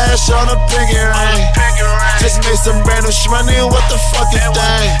some cash on a pinky ring. Just made some brand new shmoney, what the fuck is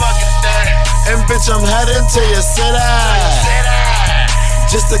that? And bitch, I'm heading to your city.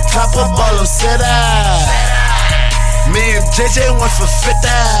 Just a cop up all them city. Me and JJ went for 50.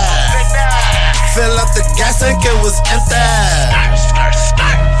 Fill up the gas tank, it was empty.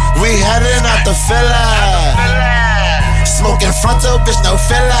 We heading out the villa. Smoking frontal, bitch, no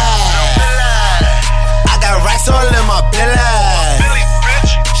filler. I got racks all in my belly.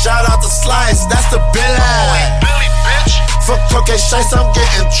 Shout out to Slice, that's the billy. For cocaine shites, I'm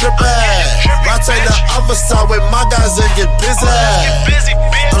getting trippy. Rotate the other side with my guys and get busy.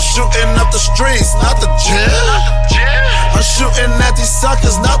 I'm shooting up the streets, not the gym. I'm shooting at these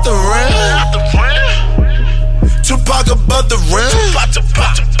suckers, not the rim. Tupac above the rim.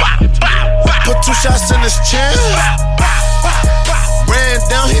 Put 2 shots in his chin. Ran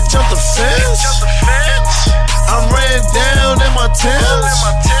down, he jumped the fence. I'm ran down in my Timbs.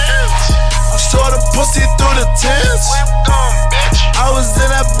 Saw the pussy through the tents. I was in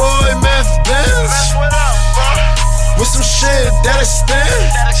that boy Meth Benz with some shit that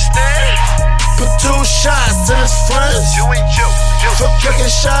extend. Put 2 shots in his friends. For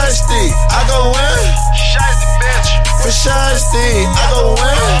cooking Shiesty, I go in. For Shiesty, I go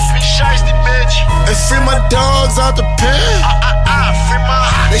in. And free my dogs out the pen.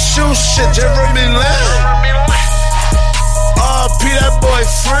 They shoot shit, Jeremy Lin. RP that boy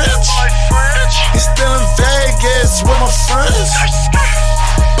French. He's still in Vegas with my friends.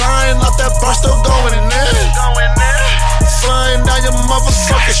 Buying off that bar, still going in. Flying down your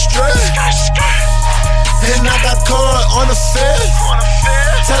motherfucking strip. And I got caught on the fifth.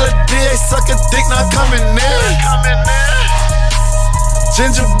 Tell a DA suck a dick, not coming in.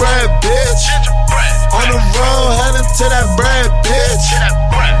 Gingerbread bitch. On the road, heading to that bread bitch.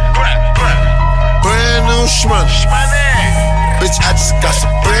 Brand new shmoney. Bitch, I just got some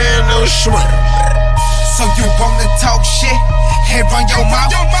brand new shmoney. So you wanna talk shit? Hey, run your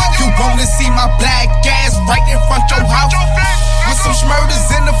mouth. You wanna see my black ass right in front your house? With some schmurders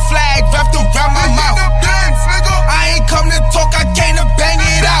in the flag wrapped around my mouth. I ain't come to talk, I came to bang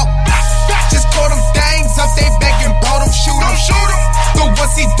it out. Just call them things up shoot him. But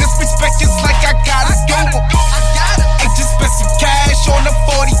once he disrespect, it's like I gotta do him. I just spent some cash on the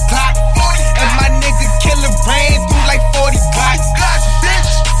 40 Glock. And my nigga killer ran through like 40 Glocks.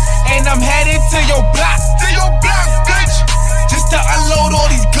 And I'm headed to your block. Bitch. Just to unload all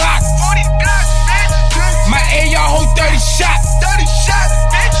these Glocks. My AR hold 30 shots. Bitch.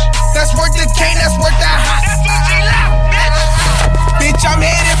 That's worth the cane, that's worth the hot. Bitch, I'm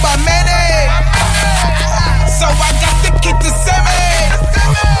headed by Manny. So I got to keep the semi.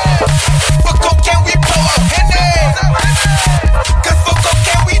 For cocaine, we pull up Henny. Cause for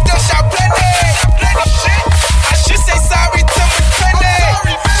cocaine, we done shot plenty. I should say sorry to Miss Penny.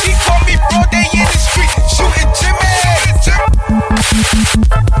 She called me bro, they in the street shooting Jimmy.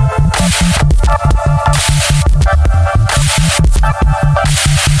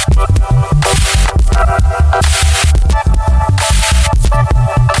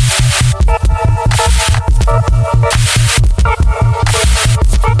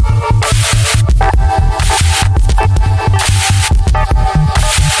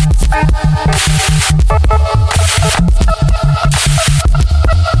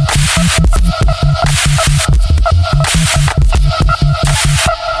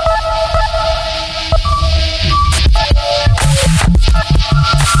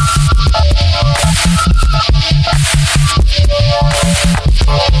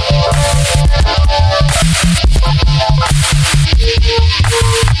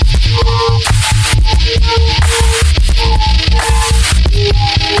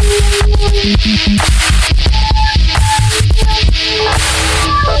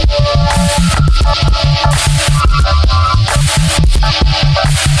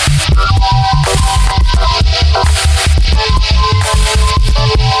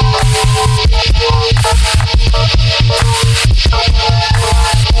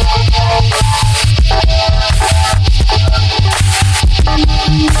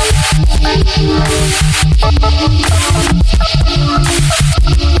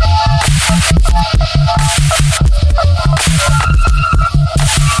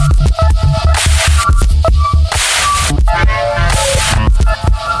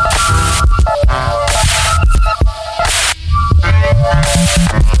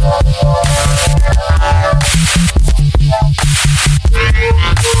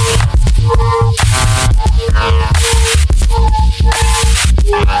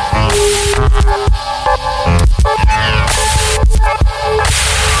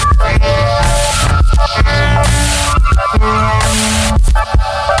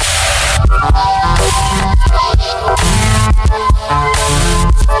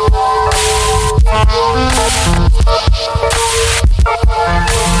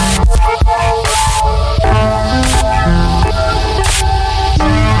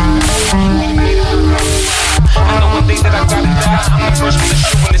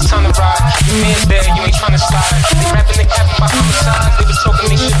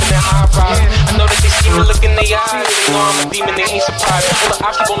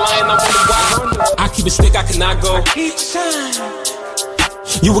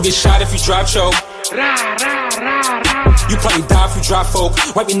 You will get shot if you drive choke. You probably die if you drive folk.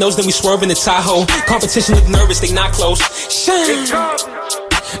 Wipe your nose, then we swerve in the Tahoe. Competition look nervous, they not close. Shine.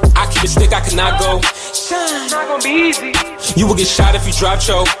 I keep it stick, I cannot go. Shine. It's not gonna be easy. You will get shot if you drive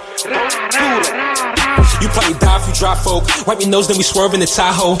choke. You probably die if you drive folk. Wipe your nose, then we swerve in the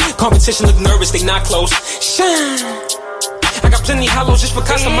Tahoe. Competition look nervous, they not close. Shine. I got plenty hollows just for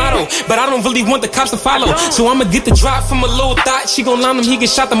Casamaro, but I don't really want the cops to follow. So I'ma get the drop from a little thought. She gon' line him, he get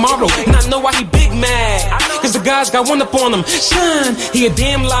shot tomorrow. And I know why he big mad, cause the guys got one up on him. Shine, he a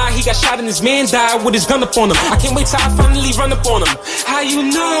damn lie, he got shot and his man died with his gun up on him. I can't wait till I finally run up on him. How you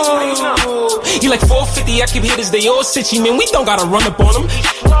know? He like 450, I keep hitters, they all sitchy, man, we don't gotta run up on him.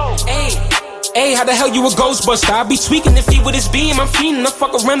 Hey, how the hell you a Ghostbuster? I be tweaking if he with his beam, I'm fiending. I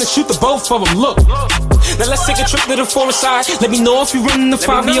fuck around and shoot the both of them, look. Now let's take a trip to the forest side. Let me know if you running the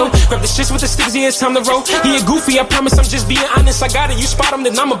 5-0. Grab the shits with the sticks, yeah, it's time to roll. He a goofy, I promise I'm just being honest. I got it, you spot him,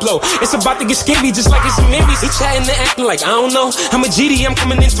 then I'ma blow. It's about to get scary, just like it's some Marys. He chatting and acting like I don't know. I'm a GD, I'm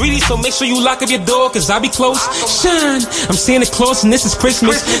coming in 3D, so make sure you lock up your door, cause I be close. Shine, I'm Santa Claus and this is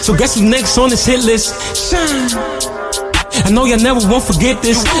Christmas, so guess who's next on this hit list? Shine. I know y'all never won't forget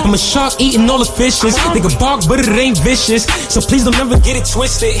this. I'm a shark eating all the fishes. They can bark, but it ain't vicious. So please don't ever get it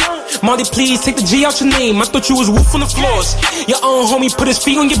twisted. Marty, please take the G out your name. I thought you was Wolf on the floors. Your own homie put his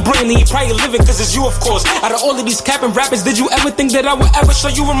feet on your brain, and he probably living cause it's you, of course. Out of all of these capping rappers, did you ever think that I would ever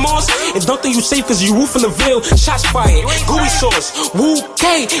show you remorse? And don't think you safe cause you Wolf in the Ville. Shots fired, gooey sauce. Woo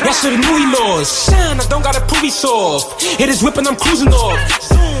K, y'all shoulda knew he lost. Shine, I don't gotta prove he soft. Hit his whip and I'm cruising off.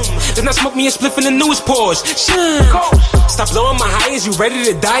 Zoom. Then I smoke me a spliff in the newest Porsche. Shine. Stop blowing my high. Is you ready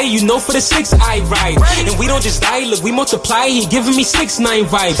to die? You know for the 6 I ride. And we don't just die, look, we multiply. He giving me 6-9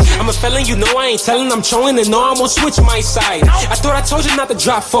 vibes. I'm a felon, you know I ain't telling, I'm trolling, and no, I'm gonna switch my side. I thought I told you not to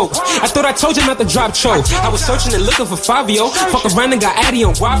drop folk. I thought I told you not to drop choke. I was searching and looking for Fabio. Fuck around and got Addy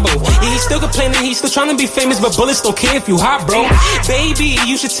and Wabo. Yeah, he's still complaining, he's still trying to be famous, but bullets don't care if you hot, bro. Baby,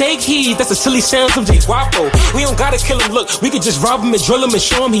 you should take heed. That's the silly sounds of J Wapo. We don't gotta kill him, look, we could just rob him and drill him and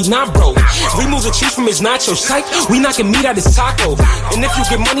show him he not broke. Remove the cheese from his nacho, psych. We knocking meat out his taco. And if you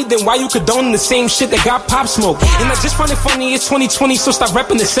get money, then why you condoning the same shit that got Pop Smoke? And I just find it funny, it's 2020, so stop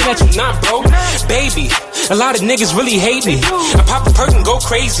repping and say that you not, bro. Baby, a lot of niggas really hate me. I pop a perk and go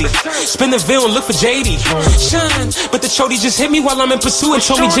crazy. Spin the veil and look for JD. Shine, but the chody just hit me while I'm in pursuit and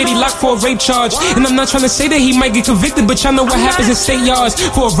told me JD locked for a rape charge. And I'm not trying to say that he might get convicted, but y'all know what happens in state yards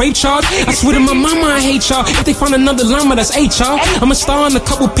for a rape charge. I swear to my mama I hate y'all. If they find another llama, that's 8 y'all. I'm a star and a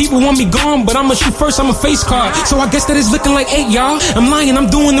couple people want me gone, but I'ma shoot first, I'm a face card. So I guess that is looking like 8 y'all. I'm lying, I'm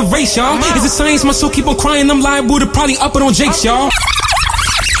doing the race, y'all. Is it science? My soul keep on crying, I'm liable to probably up it on Jake's, y'all.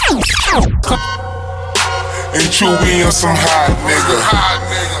 Ain't you we on some hot nigga?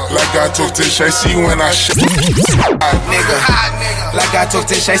 Like I talk to Shicey when I shot nigga. Like I talk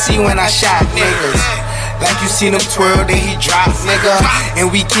to Shicey when I shot niggas. Like you seen him twirl, then he drop, nigga.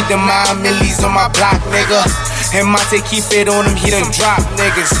 And we keep the mind millies on my block, nigga. And Monte keep it on him, he done drop,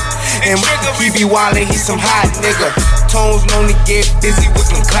 niggas. And he be wildin', he some hot, nigga. Tones known to get busy with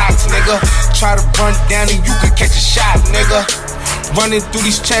some clocks, nigga. Try to run down and you could catch a shot, nigga. Running through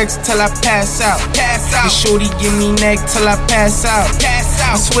these checks till I pass out. And shorty give me neck till I pass out.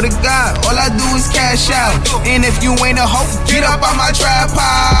 I swear to God, all I do is cash out. And if you ain't a hoe, get up on my trap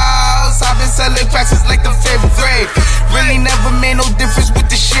house. I've been selling cracks since like the 5th grade. Really never made no difference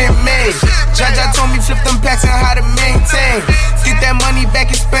with the shit made. Jaja told me flip them packs and how to maintain. Get that money back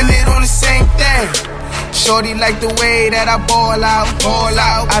and spend it on the same thing. Shorty like the way that I ball out, ball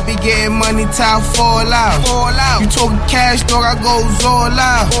out. I be getting money till I fall out, fall out. You talking cash, dog, I go all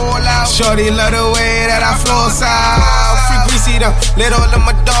out, all out. Shorty love the way that I floss out. Free greasy them, let all of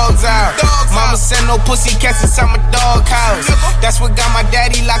my dogs out. Mama said no pussy cats inside my dog house. That's what got my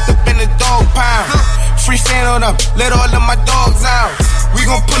daddy locked up in the dog pound. Free fan on them, let all of my dogs out. We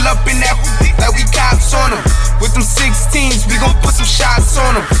gon' pull up in that like we cops on them. With them 16s, we gon' put some shots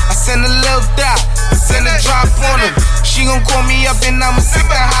on them. I send a little dot, I send a drop on them. She gon' call me up and I'ma sip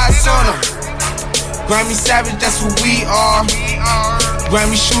the hots on them. Grammy Savage, that's who we are.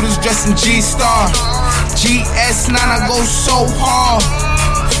 Grammy shooters dressed in G-Star. GS9, I go so hard.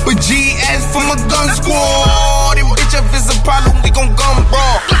 But GS for my gun squad. And bitch, if it's a problem, we gon' gun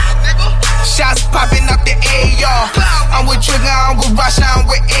brawl. Shots popping out the AR. I'm with Trigger, I'm with Rasha, I'm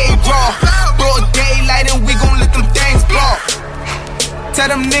with A-Raw. Broad daylight and we gon' let them things blow. Tell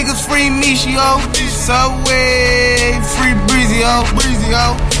them niggas free Michio. Subway, free Breezy, ho.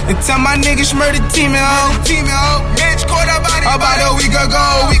 And tell my niggas murder team, ho. Bitch caught about a week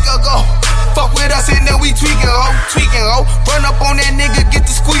ago. Fuck with us and then we tweaking, ho. Run up on that nigga, get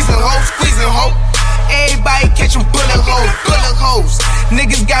the squeezing, ho. Everybody catching bullet hoes.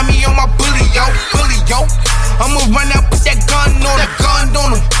 Niggas got me on my bully, yo. I'ma run up, put that gun on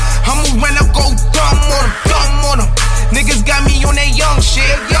him. I'ma run up, go dumb on him. Niggas got me on that young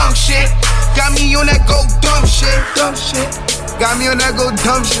shit. Got me on that go dumb shit. Got me on that go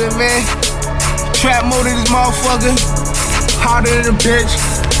dumb shit, man. Trap mode in this motherfucker. Hotter than a bitch.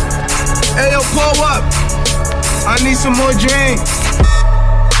 Hey, yo, pull up. I need some more drink.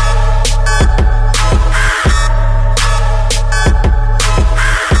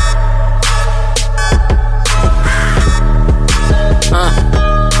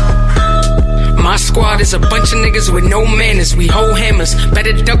 My squad is a bunch of niggas with no manners. We hold hammers.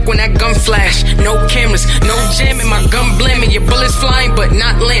 Better duck when that gun flash. No cameras, no jamming. My gun blaming. Your bullets flying but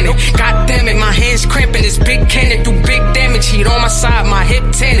not landing. God damn it, my hands cramping. This big cannon do big damage. Heat on my side, my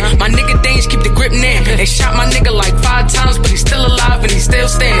hip tanning. My nigga Danes keep the grip near. They shot my nigga like 5 times, but he's still alive and he's still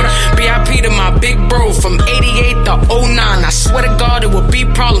standing. BIP to my big bro from 88 to 09. I swear to God it would be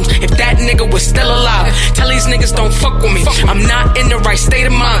problems if that nigga was still alive. Tell these niggas don't fuck with me. I'm not in the right state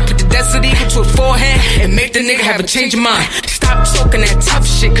of mind. Put the Desert Eagle to a forehand and make the nigga have a change of mind. Stop talking that tough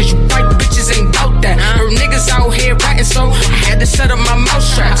shit, cause you white bitches ain't bout that. Heard niggas out here ratting, so I had to set up my mouth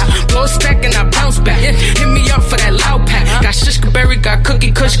straps. Blow a stack and I bounce back. Hit me up for that loud pack. Got Shishka Berry, got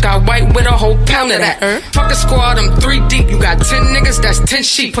Cookie Kush, got white with a whole pound of that. Fuck a squad, I'm 3 deep. You got 10 niggas, that's 10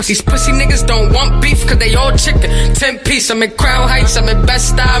 sheep. These pussy niggas don't want beef, cause they all chicken. 10 piece, I'm in Crown Heights, I'm in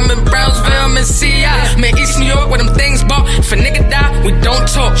Best-Stuy, I'm in Brownsville, I'm in CI. I'm in East New York where them things bought. If a nigga die, we don't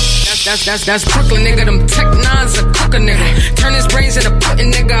talk. That's Brooklyn, nigga. Them Tech 9s a cooker, nigga. turn his brains into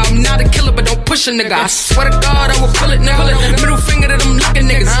pudding, nigga. I'm not a killer, but don't push a nigga. I swear to God, I will pull it, nigga. Middle finger to them looking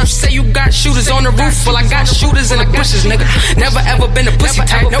niggas. You say you got shooters on the roof, well, I got shooters in the bushes, nigga. Never ever been a pussy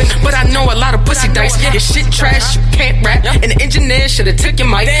type, no, but I know a lot of pussy dice. Your shit trash, you can't rap, and the engineer should've took your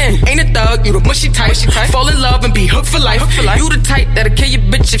mic. You ain't a thug, you the mushy type. Fall in love and be hooked for life. You the type that'll kill your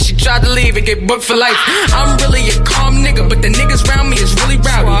bitch if she tried to leave and get booked for life. I'm really a calm nigga, but the niggas around me is really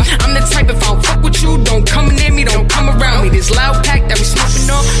rowdy. I'm the type, if I don't fuck with you, don't come near me, don't come around me. This loud pack that we smoking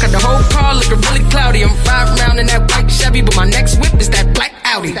on, got the whole car looking really cloudy. I'm riding around in that white Chevy, but my next whip is that black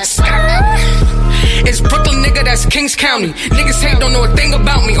Audi. It's Brooklyn, nigga, that's Kings County. Niggas hate, don't know a thing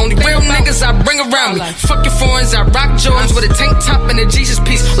about me. Only real niggas I bring around me. Fuck your foreigns, I rock Jordans with a tank top and a Jesus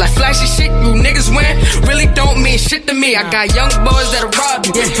piece. Like flashy shit, you niggas win, really don't mean shit to me. I got young boys that'll rob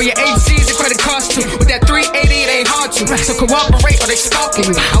you. For your ACs and credit cards too. With that 380, it ain't hard to. So cooperate or they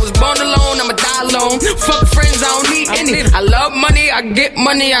stalking you. I was born alone, I'ma die alone. Fuck friends, I don't need any. I love money, I get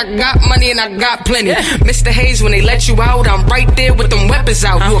money, I got money and I got plenty. Mr. Hayes, when they let you out, I'm right there with them weapons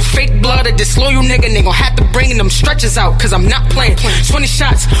out. You a fake blood, a disloyal nigga, they gon' have to bring them stretches out, cause I'm not playing. 20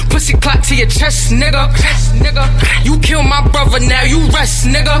 shots, pussy clock to your chest, nigga. You kill my brother, now you rest,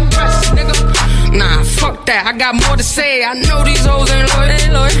 nigga. Nah, fuck that, I got more to say. I know these hoes ain't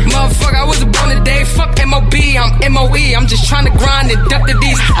loyal. Motherfucker, I wasn't born today. Fuck MOB, I'm MOE. I'm just trying to grind and duck the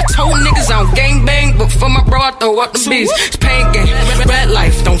D's. I told niggas I don't gang bang, but for my bro, I throw up the beats. It's pain game, red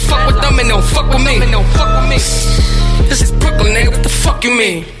life. Don't fuck with them and don't fuck with me. This is Brooklyn, nigga, what the fuck you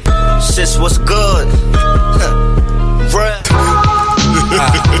mean? Sis, what's good?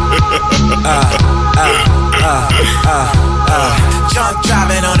 Drunk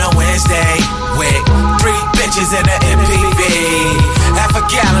driving on a Wednesday with 3 bitches in the MPV, half a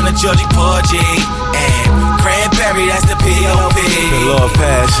gallon of Georgie Porgy, and cranberry, that's the P.O.P. The Lord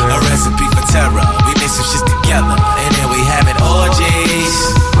Passion. A recipe for terror. We mix some shit together, and then we having orgies.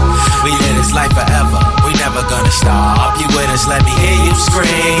 We live this life forever. We never gonna stop. You with us, let me hear you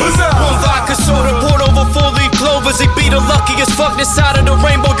scream. One vodka soda poured over 4-leaf clovers. He be the luckiest fuck this side of the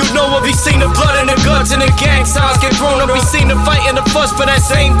rainbow. You know if he seen the blood in the guts and the gang signs get grown up. He seen the fight and the fuss for that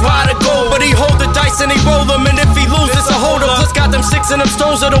same pot of gold. But he hold the dice and he roll them, and if he lose, it's a hold up. Plus got them sticks and them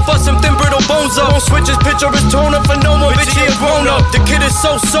stones that'll bust him thin brittle bones up. Don't switch his picture, his tone up for no more. Bitch, he a grown up. The kid is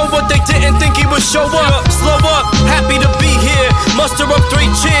so sober, they didn't think he would show up. Slow up, happy to be here. Muster up 3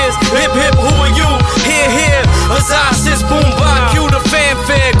 cheers. Hip hip, who are you? Here, Azaz says boom bye, cue the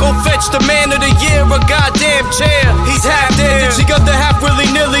fanfare. Go fetch the man of the year, a goddamn chair. He's half dead, the other half really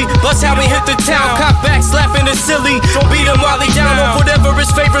nilly. Plus how he hit the town, cop back, slapping the silly. Don't beat him while he down off whatever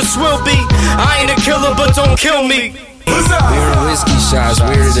his favorites will be. I ain't a killer, but don't kill me. Beer and whiskey shots,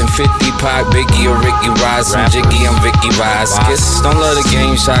 weirder than 50 Pac, Biggie or Ricky Rice. I'm Jiggy, I'm Vicky Rice. Kiss, don't love the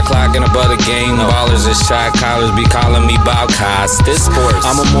game, shot clock and above the game. Ballers and shot callers be calling me Bob Cost. This sports,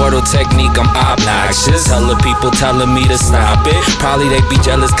 I'm immortal technique, I'm obnoxious. Hella people telling me to stop it. Probably they be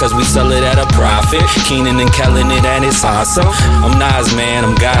jealous cause we sell it at a profit. Keenan and Kellen it and it's awesome. I'm Nas, man,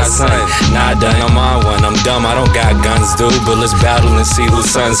 I'm God's son. Not done, I'm on one, I'm dumb, I don't got guns, dude. But let's battle and see who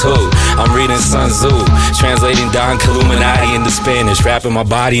sons who. I'm reading Sun Tzu, translating Don Illuminati into Spanish, wrapping my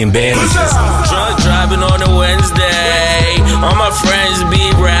body in bandages. Drunk driving on a Wednesday, all my friends be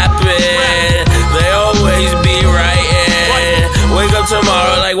rapping, they always be writing. Wake up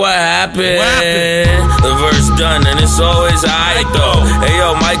tomorrow like what happened? The verse done and it's always I though. Hey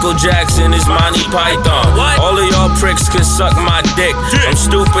yo, Michael Jackson is Monty Python. All of y'all pricks can suck my dick. I'm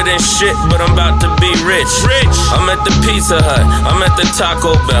stupid and shit, but I'm about to be rich. I'm at the Pizza Hut, I'm at the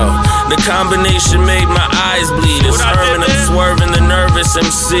Taco Bell. The combination made my eyes bleed. It's Herman, I'm swerving the nervous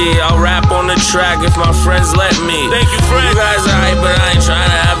MC. I'll rap on the track if my friends let me. Thank you, friend. You guys are hype, but I ain't trying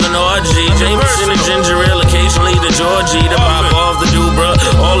to have an orgy. Jameson and ginger ale, occasionally the Georgie, the pop off the Dubra,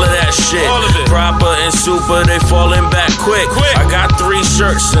 all of that shit. Proper and super, they falling back quick. I got 3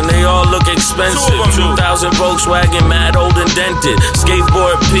 shirts and they all look expensive. 2000 Volkswagen, mad old and dented.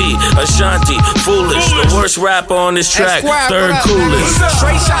 Skateboard P, Ashanti, Foolish. The worst rapper on this track, third coolest.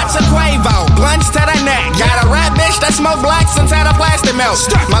 Straight shots of Quavo, blunts to the neck. Got a rap bitch that smoke blacks inside a plastic melt.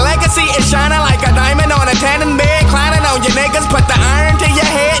 My legacy is shining like a diamond on a tanning bed. Climbing on your niggas, put the iron to your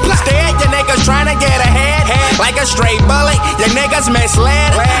head. Instead, your niggas trying to get ahead. Like a straight bullet, your niggas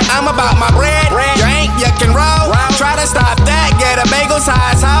misled. I'm about my bread, drink, you can roll. Try to stop that, get a bagel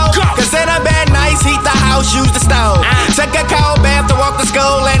size hoe. Cause in a bed nice, heat the house, use the stove. Took a cold bath to walk to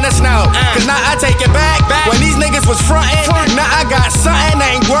school in the snow. Cause now I take it back, when these niggas was frontin'. Now I got something,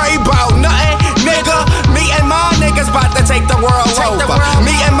 ain't worried about nothing. Nigga, me and my niggas bout to take the world over.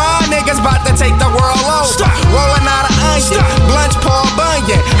 Me and my niggas bout to take the world over. Rolling out of onion, blunts Paul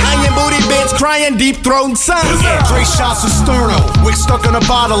Bunyan. Onion booty bitch crying. Brian deep throating son. 3 shots of Sterno, wick stuck in a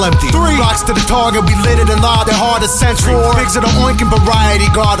bottle empty. 3 rocks to the target, we lit it and lobbed it hard as century. 4 bigs of the oinking variety,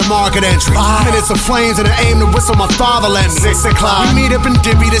 guard the market entry. 5 minutes of flames and an aim to whistle my father lent me. 6 o'clock, we meet up and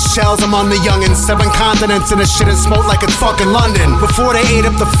divvy the shells among the youngins. 7 continents and the shit and smoke like it's fucking London. Before they ate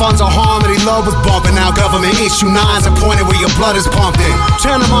up the funds of harmony, love was bumping. Now government issue 9s are pointed where your blood is pumped in.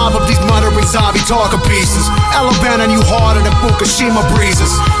 Turn them off of these muttering zombie talking pieces. Alabama you harder than Fukushima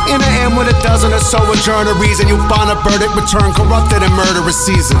breezes. In the end with a dozen or so adjourneries, and you find a verdict return corrupted and murderous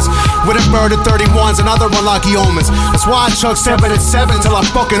seasons. With a bird at 31s and other unlucky omens. That's why I chuck 7 and 7 till I'm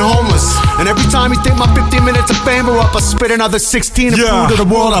fucking homeless. And every time you think my 15 minutes of fame are up, I spit another 16 and prove to the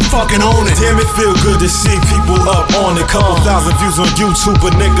world I fucking own it. Damn, it feel good to see people up on it. Couple thousand views on YouTube,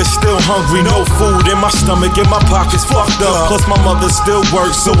 but niggas still hungry. No food in my stomach and my pockets fucked up. Plus my mother still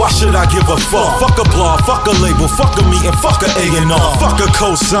works, so why should I give a fuck? Fuck a blog, fuck a label, fuck a meeting, fuck a A&R. Fuck a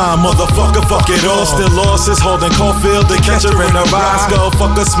cosign, motherfucker, fuck it all. Still lost is holding Caulfield to catch her in her eyes. Go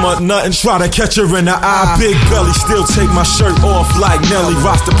fuck a smut nut and try to catch her in the eye. Big belly, still take my shirt off like Nelly.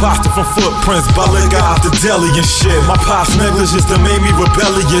 Roster pasta from footprints, Balaga out the deli and shit. My pop's negligence that made me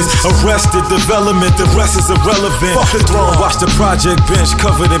rebellious. Arrested, development, the rest is irrelevant. Fuck the throne, watch the project bench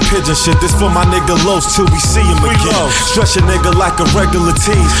covered in pigeon shit. This for my nigga Los till we see him again. Stretch a nigga like a regular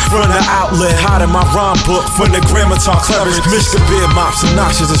tease. Run the outlet, hide in my rhyme book. From the grammaton cleverage, Michigan beer mops,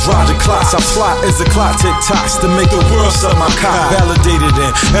 obnoxious as Roger Klotz. I plot as a clock tick tocks to make the world suck my cock. Validated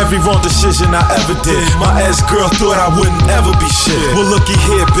in every wrong decision I ever did. My ex-girl thought I wouldn't ever be shit. Well, looky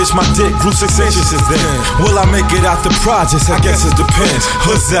here, bitch, my dick grew 6 inches since then. Will I make it out the projects? I guess it depends.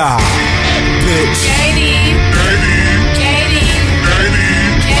 Huzzah, bitch. Katie.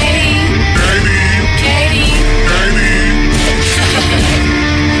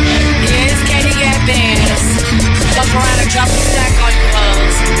 Yeah, it's Katie Gap Dance. Fuck around and drop a stack on you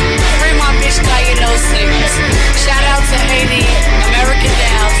hoes. Free my bitch Diane 06. Shout out to Haiti, American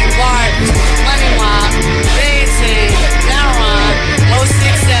Downs, Barton, Money Mob, Benton, Naron,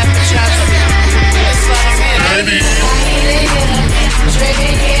 067 Johnson. That's what I'm in. I need a hitter,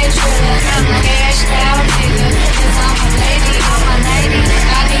 trigger head trigger, cash out nigga, 'cause I'm a lady,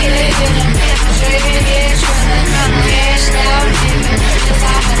 I need a hitter, trigger head trigger, cash out nigga, 'cause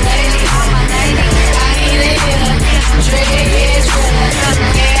I'm a lady, I need a hitter, trigger head trigger,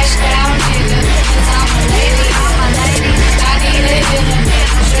 cash out nigga, 'cause I'm a lady, I need a hitter,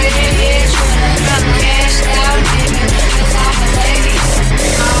 trigger head trigger, cash out nigga, 'cause I'm a lady,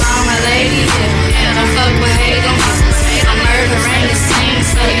 I'm a lady, yeah, don't fuck with haters, I'm murdering the scene,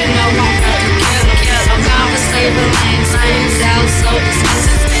 so you know I'm about to kill him, I'm conversating lanes out, so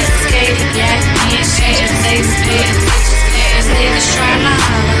it's Katie Gap, and changing faces, paying attention, niggas trying to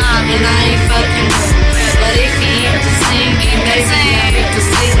holler, and I ain't fucking with him, but if he ain't the same, baby, I hate to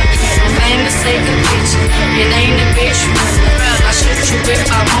see him, I'm famous, take a picture, it ain't a bitch, I shoot you if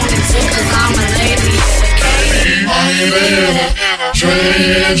I wanted to, 'cause I'm a lady, Katie. I need a hitter,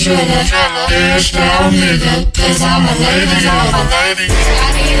 trigger, cash down nigga, 'cause I'm a lady, I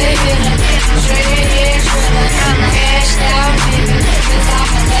need a hitter, trigger, cash down nigga, 'cause I'm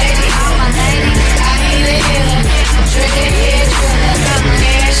a lady, I need a hitter, trigger,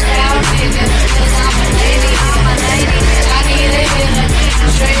 cash down nigga, 'cause I'm a lady, I need a hitter,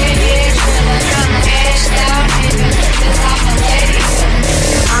 trigger, cash down nigga, 'cause I'm a lady.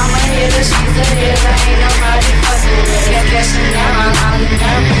 I'm a hitter, she's a hitter, ain't nobody fucking with her. Guessing now I'm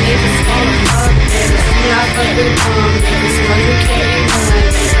niggas wanna fuck niggas. I'm not fucking dumb niggas, 'cause you can't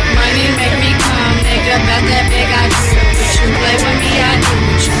run.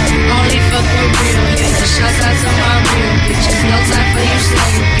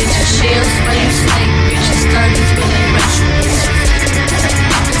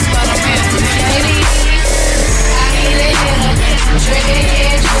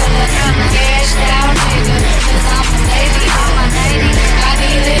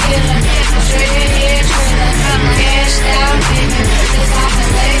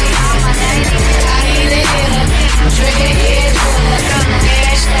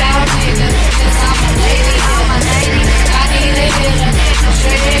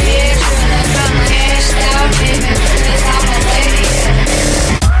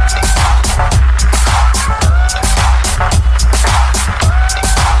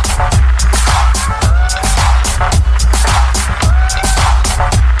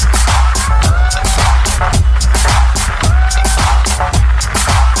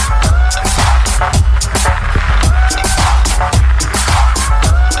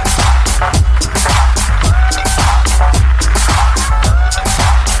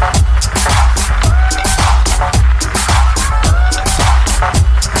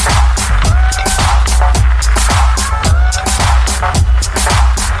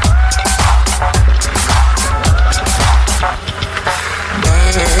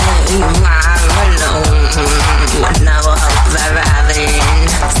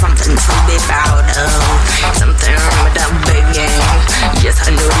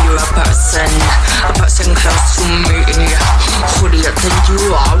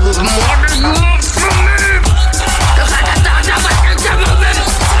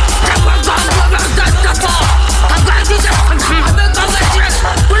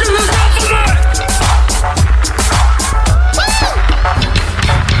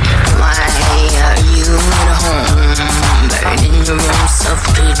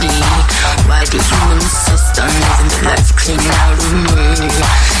 self-pity. Why do you insist on living the life clean out of me?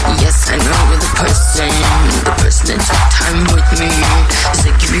 Yes, I know you're the person that took time with me. Does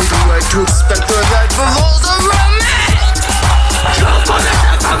it give you the right to expect the life of all around me? You're gonna talk about it.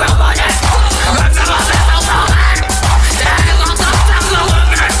 I'm talking about it.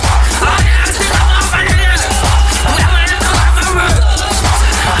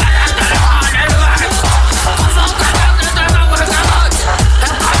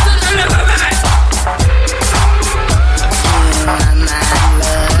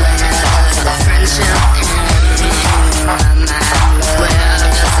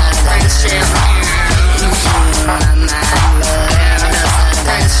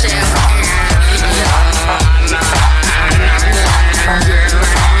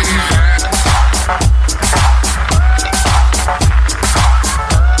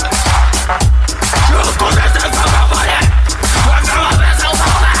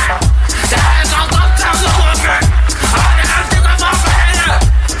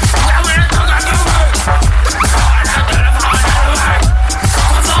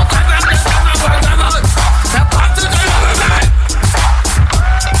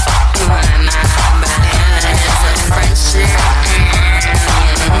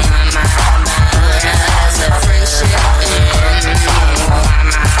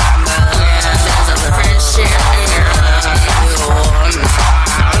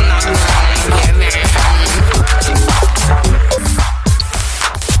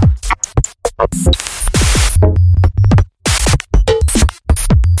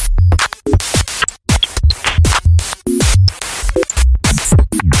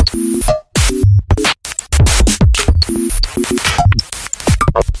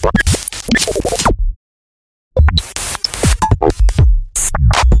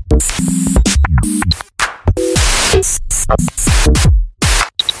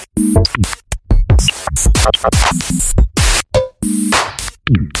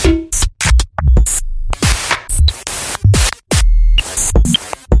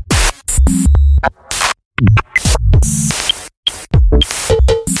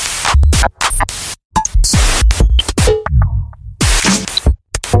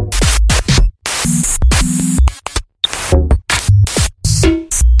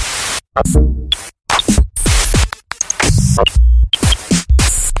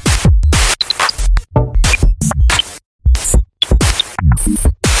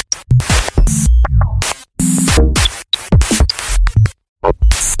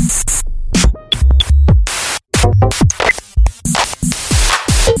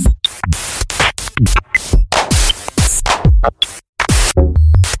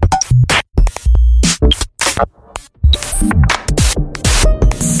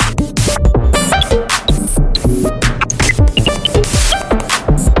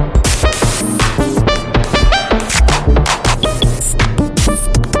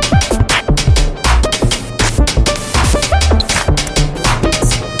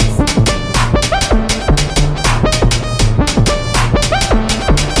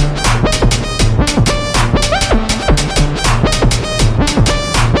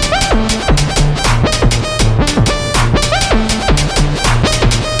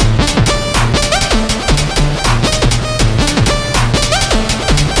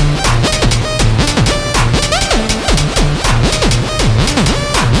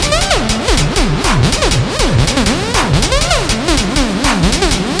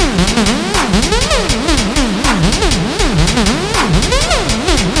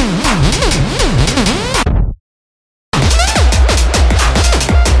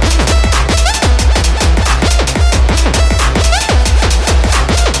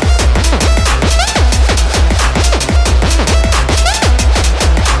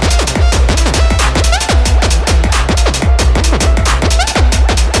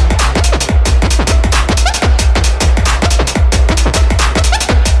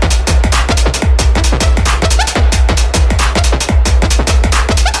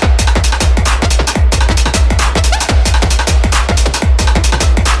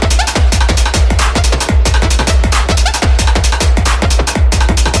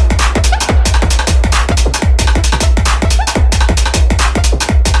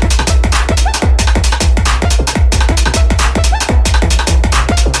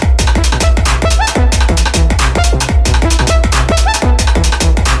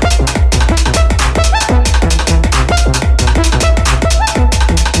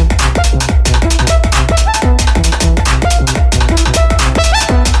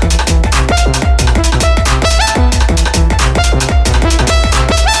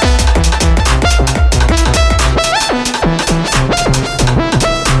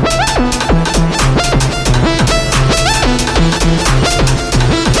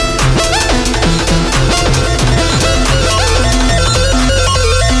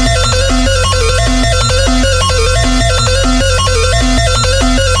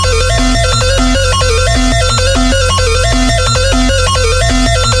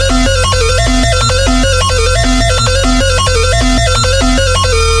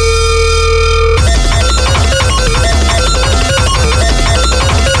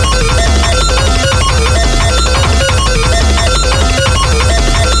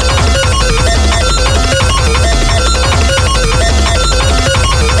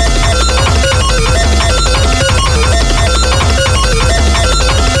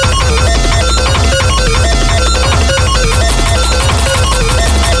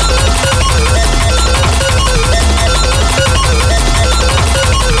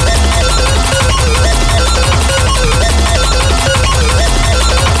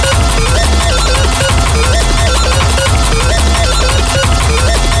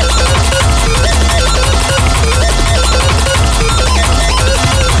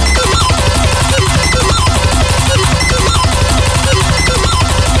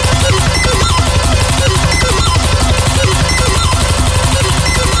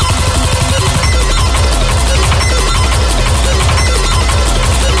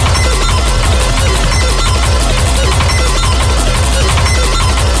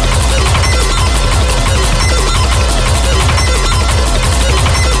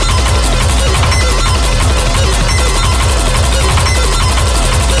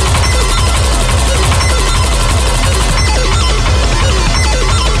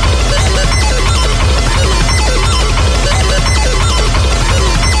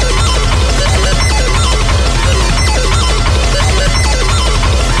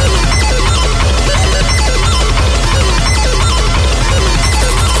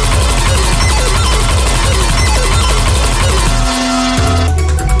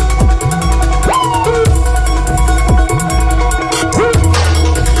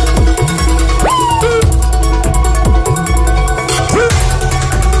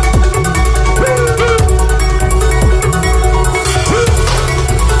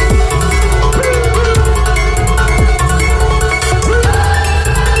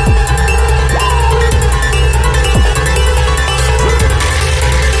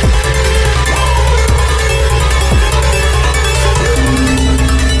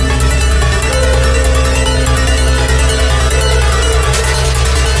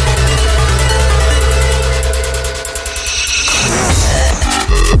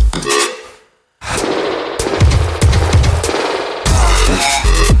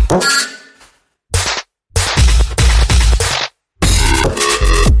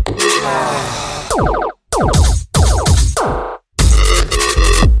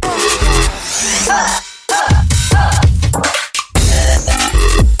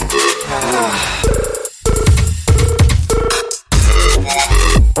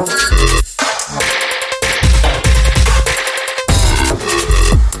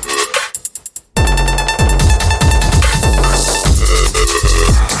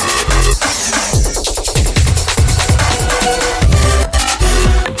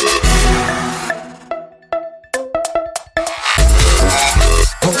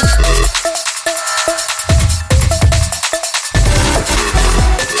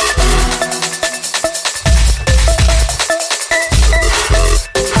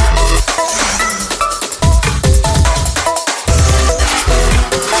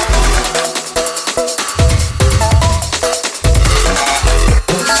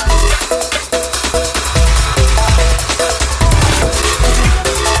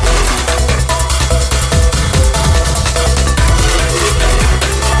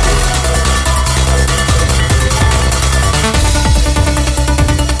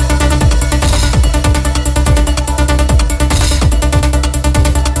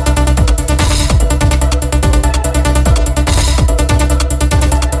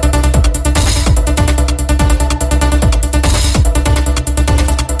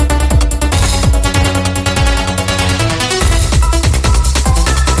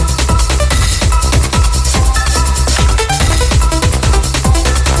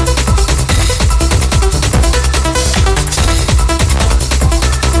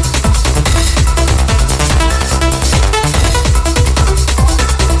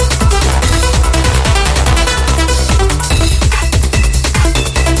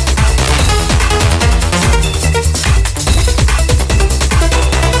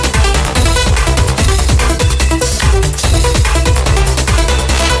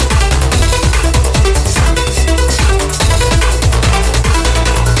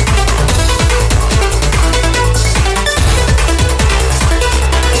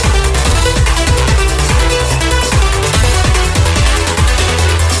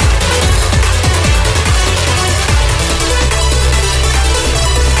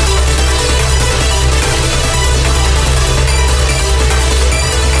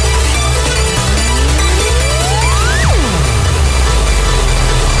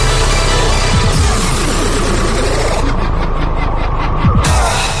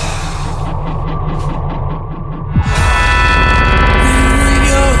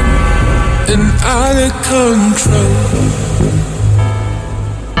 of control.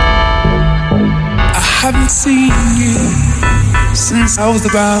 I haven't seen you since I was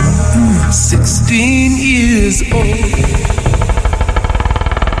about 16 years old.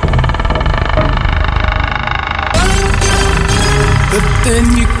 But then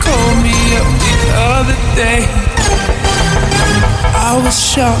you called me up the other day. I was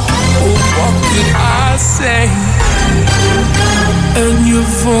shocked, oh, what could I say? And your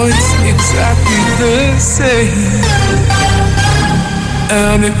voice exactly the same.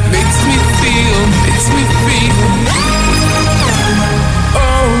 And it makes me feel,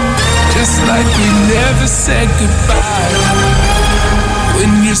 oh, just like we never said goodbye.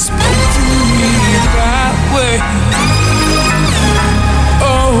 When you spoke to me that way.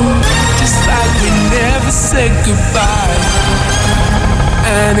 Oh, just like we never said goodbye.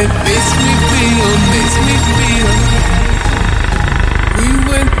 And it makes me feel, we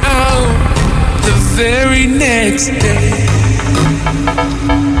went out the very next day.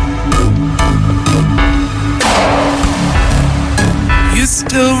 You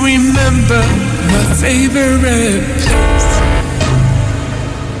still remember my favorite place.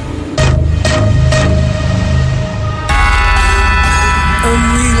 And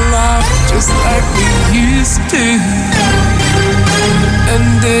we laughed just like we used to, and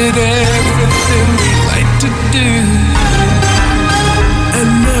did everything we like to do. And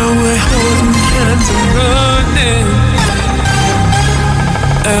now we're holding hands and running.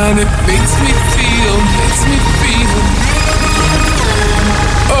 And it makes me feel,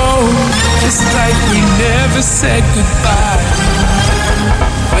 oh, just like we never said goodbye.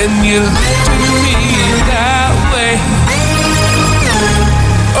 When you looked at me that way.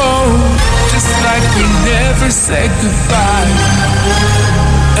 Oh, just like we never said goodbye.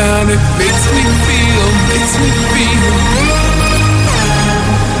 And it makes me feel,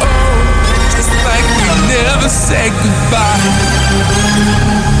 oh, just like we never said goodbye.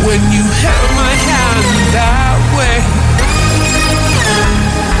 When you held my hand that way.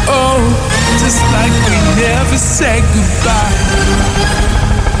 Oh, just like we never said goodbye.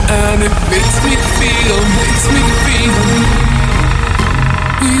 And it makes me feel,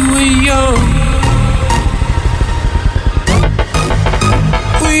 we were young.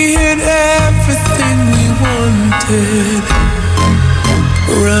 We had everything we wanted,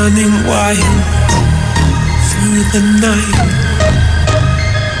 running wild through the night.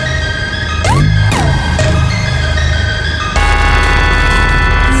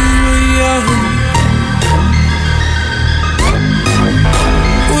 We were young.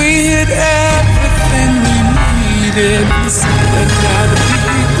 We had everything we needed. And now to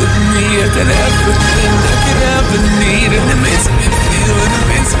be with me, I got everything I could ever need. And it makes me feel, and it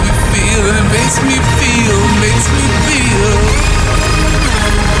makes me feel, and it makes me feel,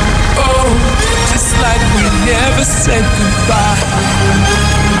 oh, just like we never said goodbye.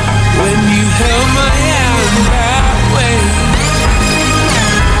 When you held my hand that way.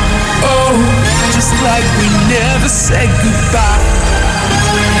 Oh, just like we never said goodbye.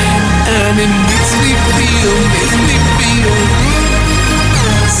 And it makes me feel,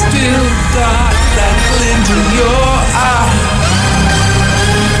 still got that glint in your eye,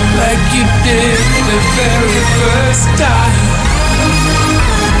 like you did the very first time.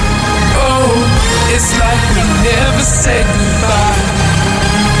 Oh, it's like we never said goodbye.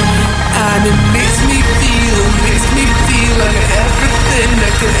 And it makes me feel like everything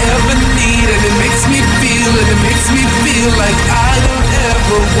I could ever need. And it makes me feel like I don't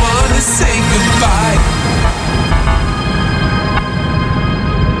ever wanna say goodbye.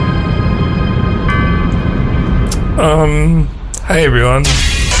 Hi everyone.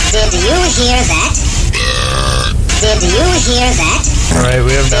 Did you hear that? Did you hear that? Alright,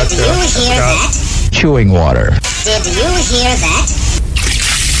 we have that. Did you hear that? Chewing water. Did you hear that?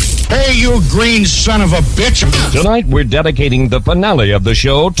 Hey, you green son of a bitch! Tonight we're dedicating the finale of the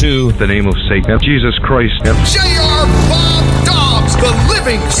show to the name of Satan, Jesus Christ. J.R. Bob Dobbs, the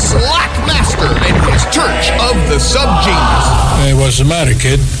living slack master, and his Church of the Subgenius. Hey, what's the matter,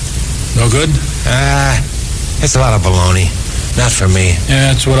 kid? No good? It's a lot of baloney. Not for me.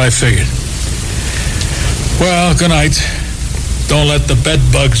 Yeah, that's what I figured. Well, good night. Don't let the bed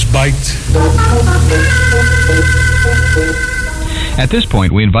bugs bite. At this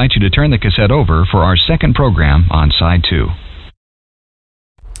point, we invite you to turn the cassette over for our second program on Side 2.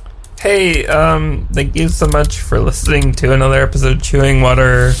 Hey, thank you so much for listening to another episode of Chewing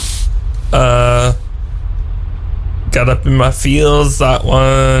Water. Got Up in My Feels, that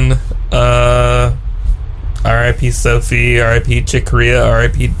one. R.I.P. Sophie, R.I.P. Chicoria,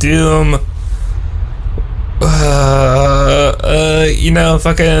 R.I.P. Doom.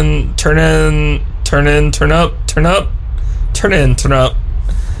 Fucking turn turn in, turn up, turn up, turn in, turn up.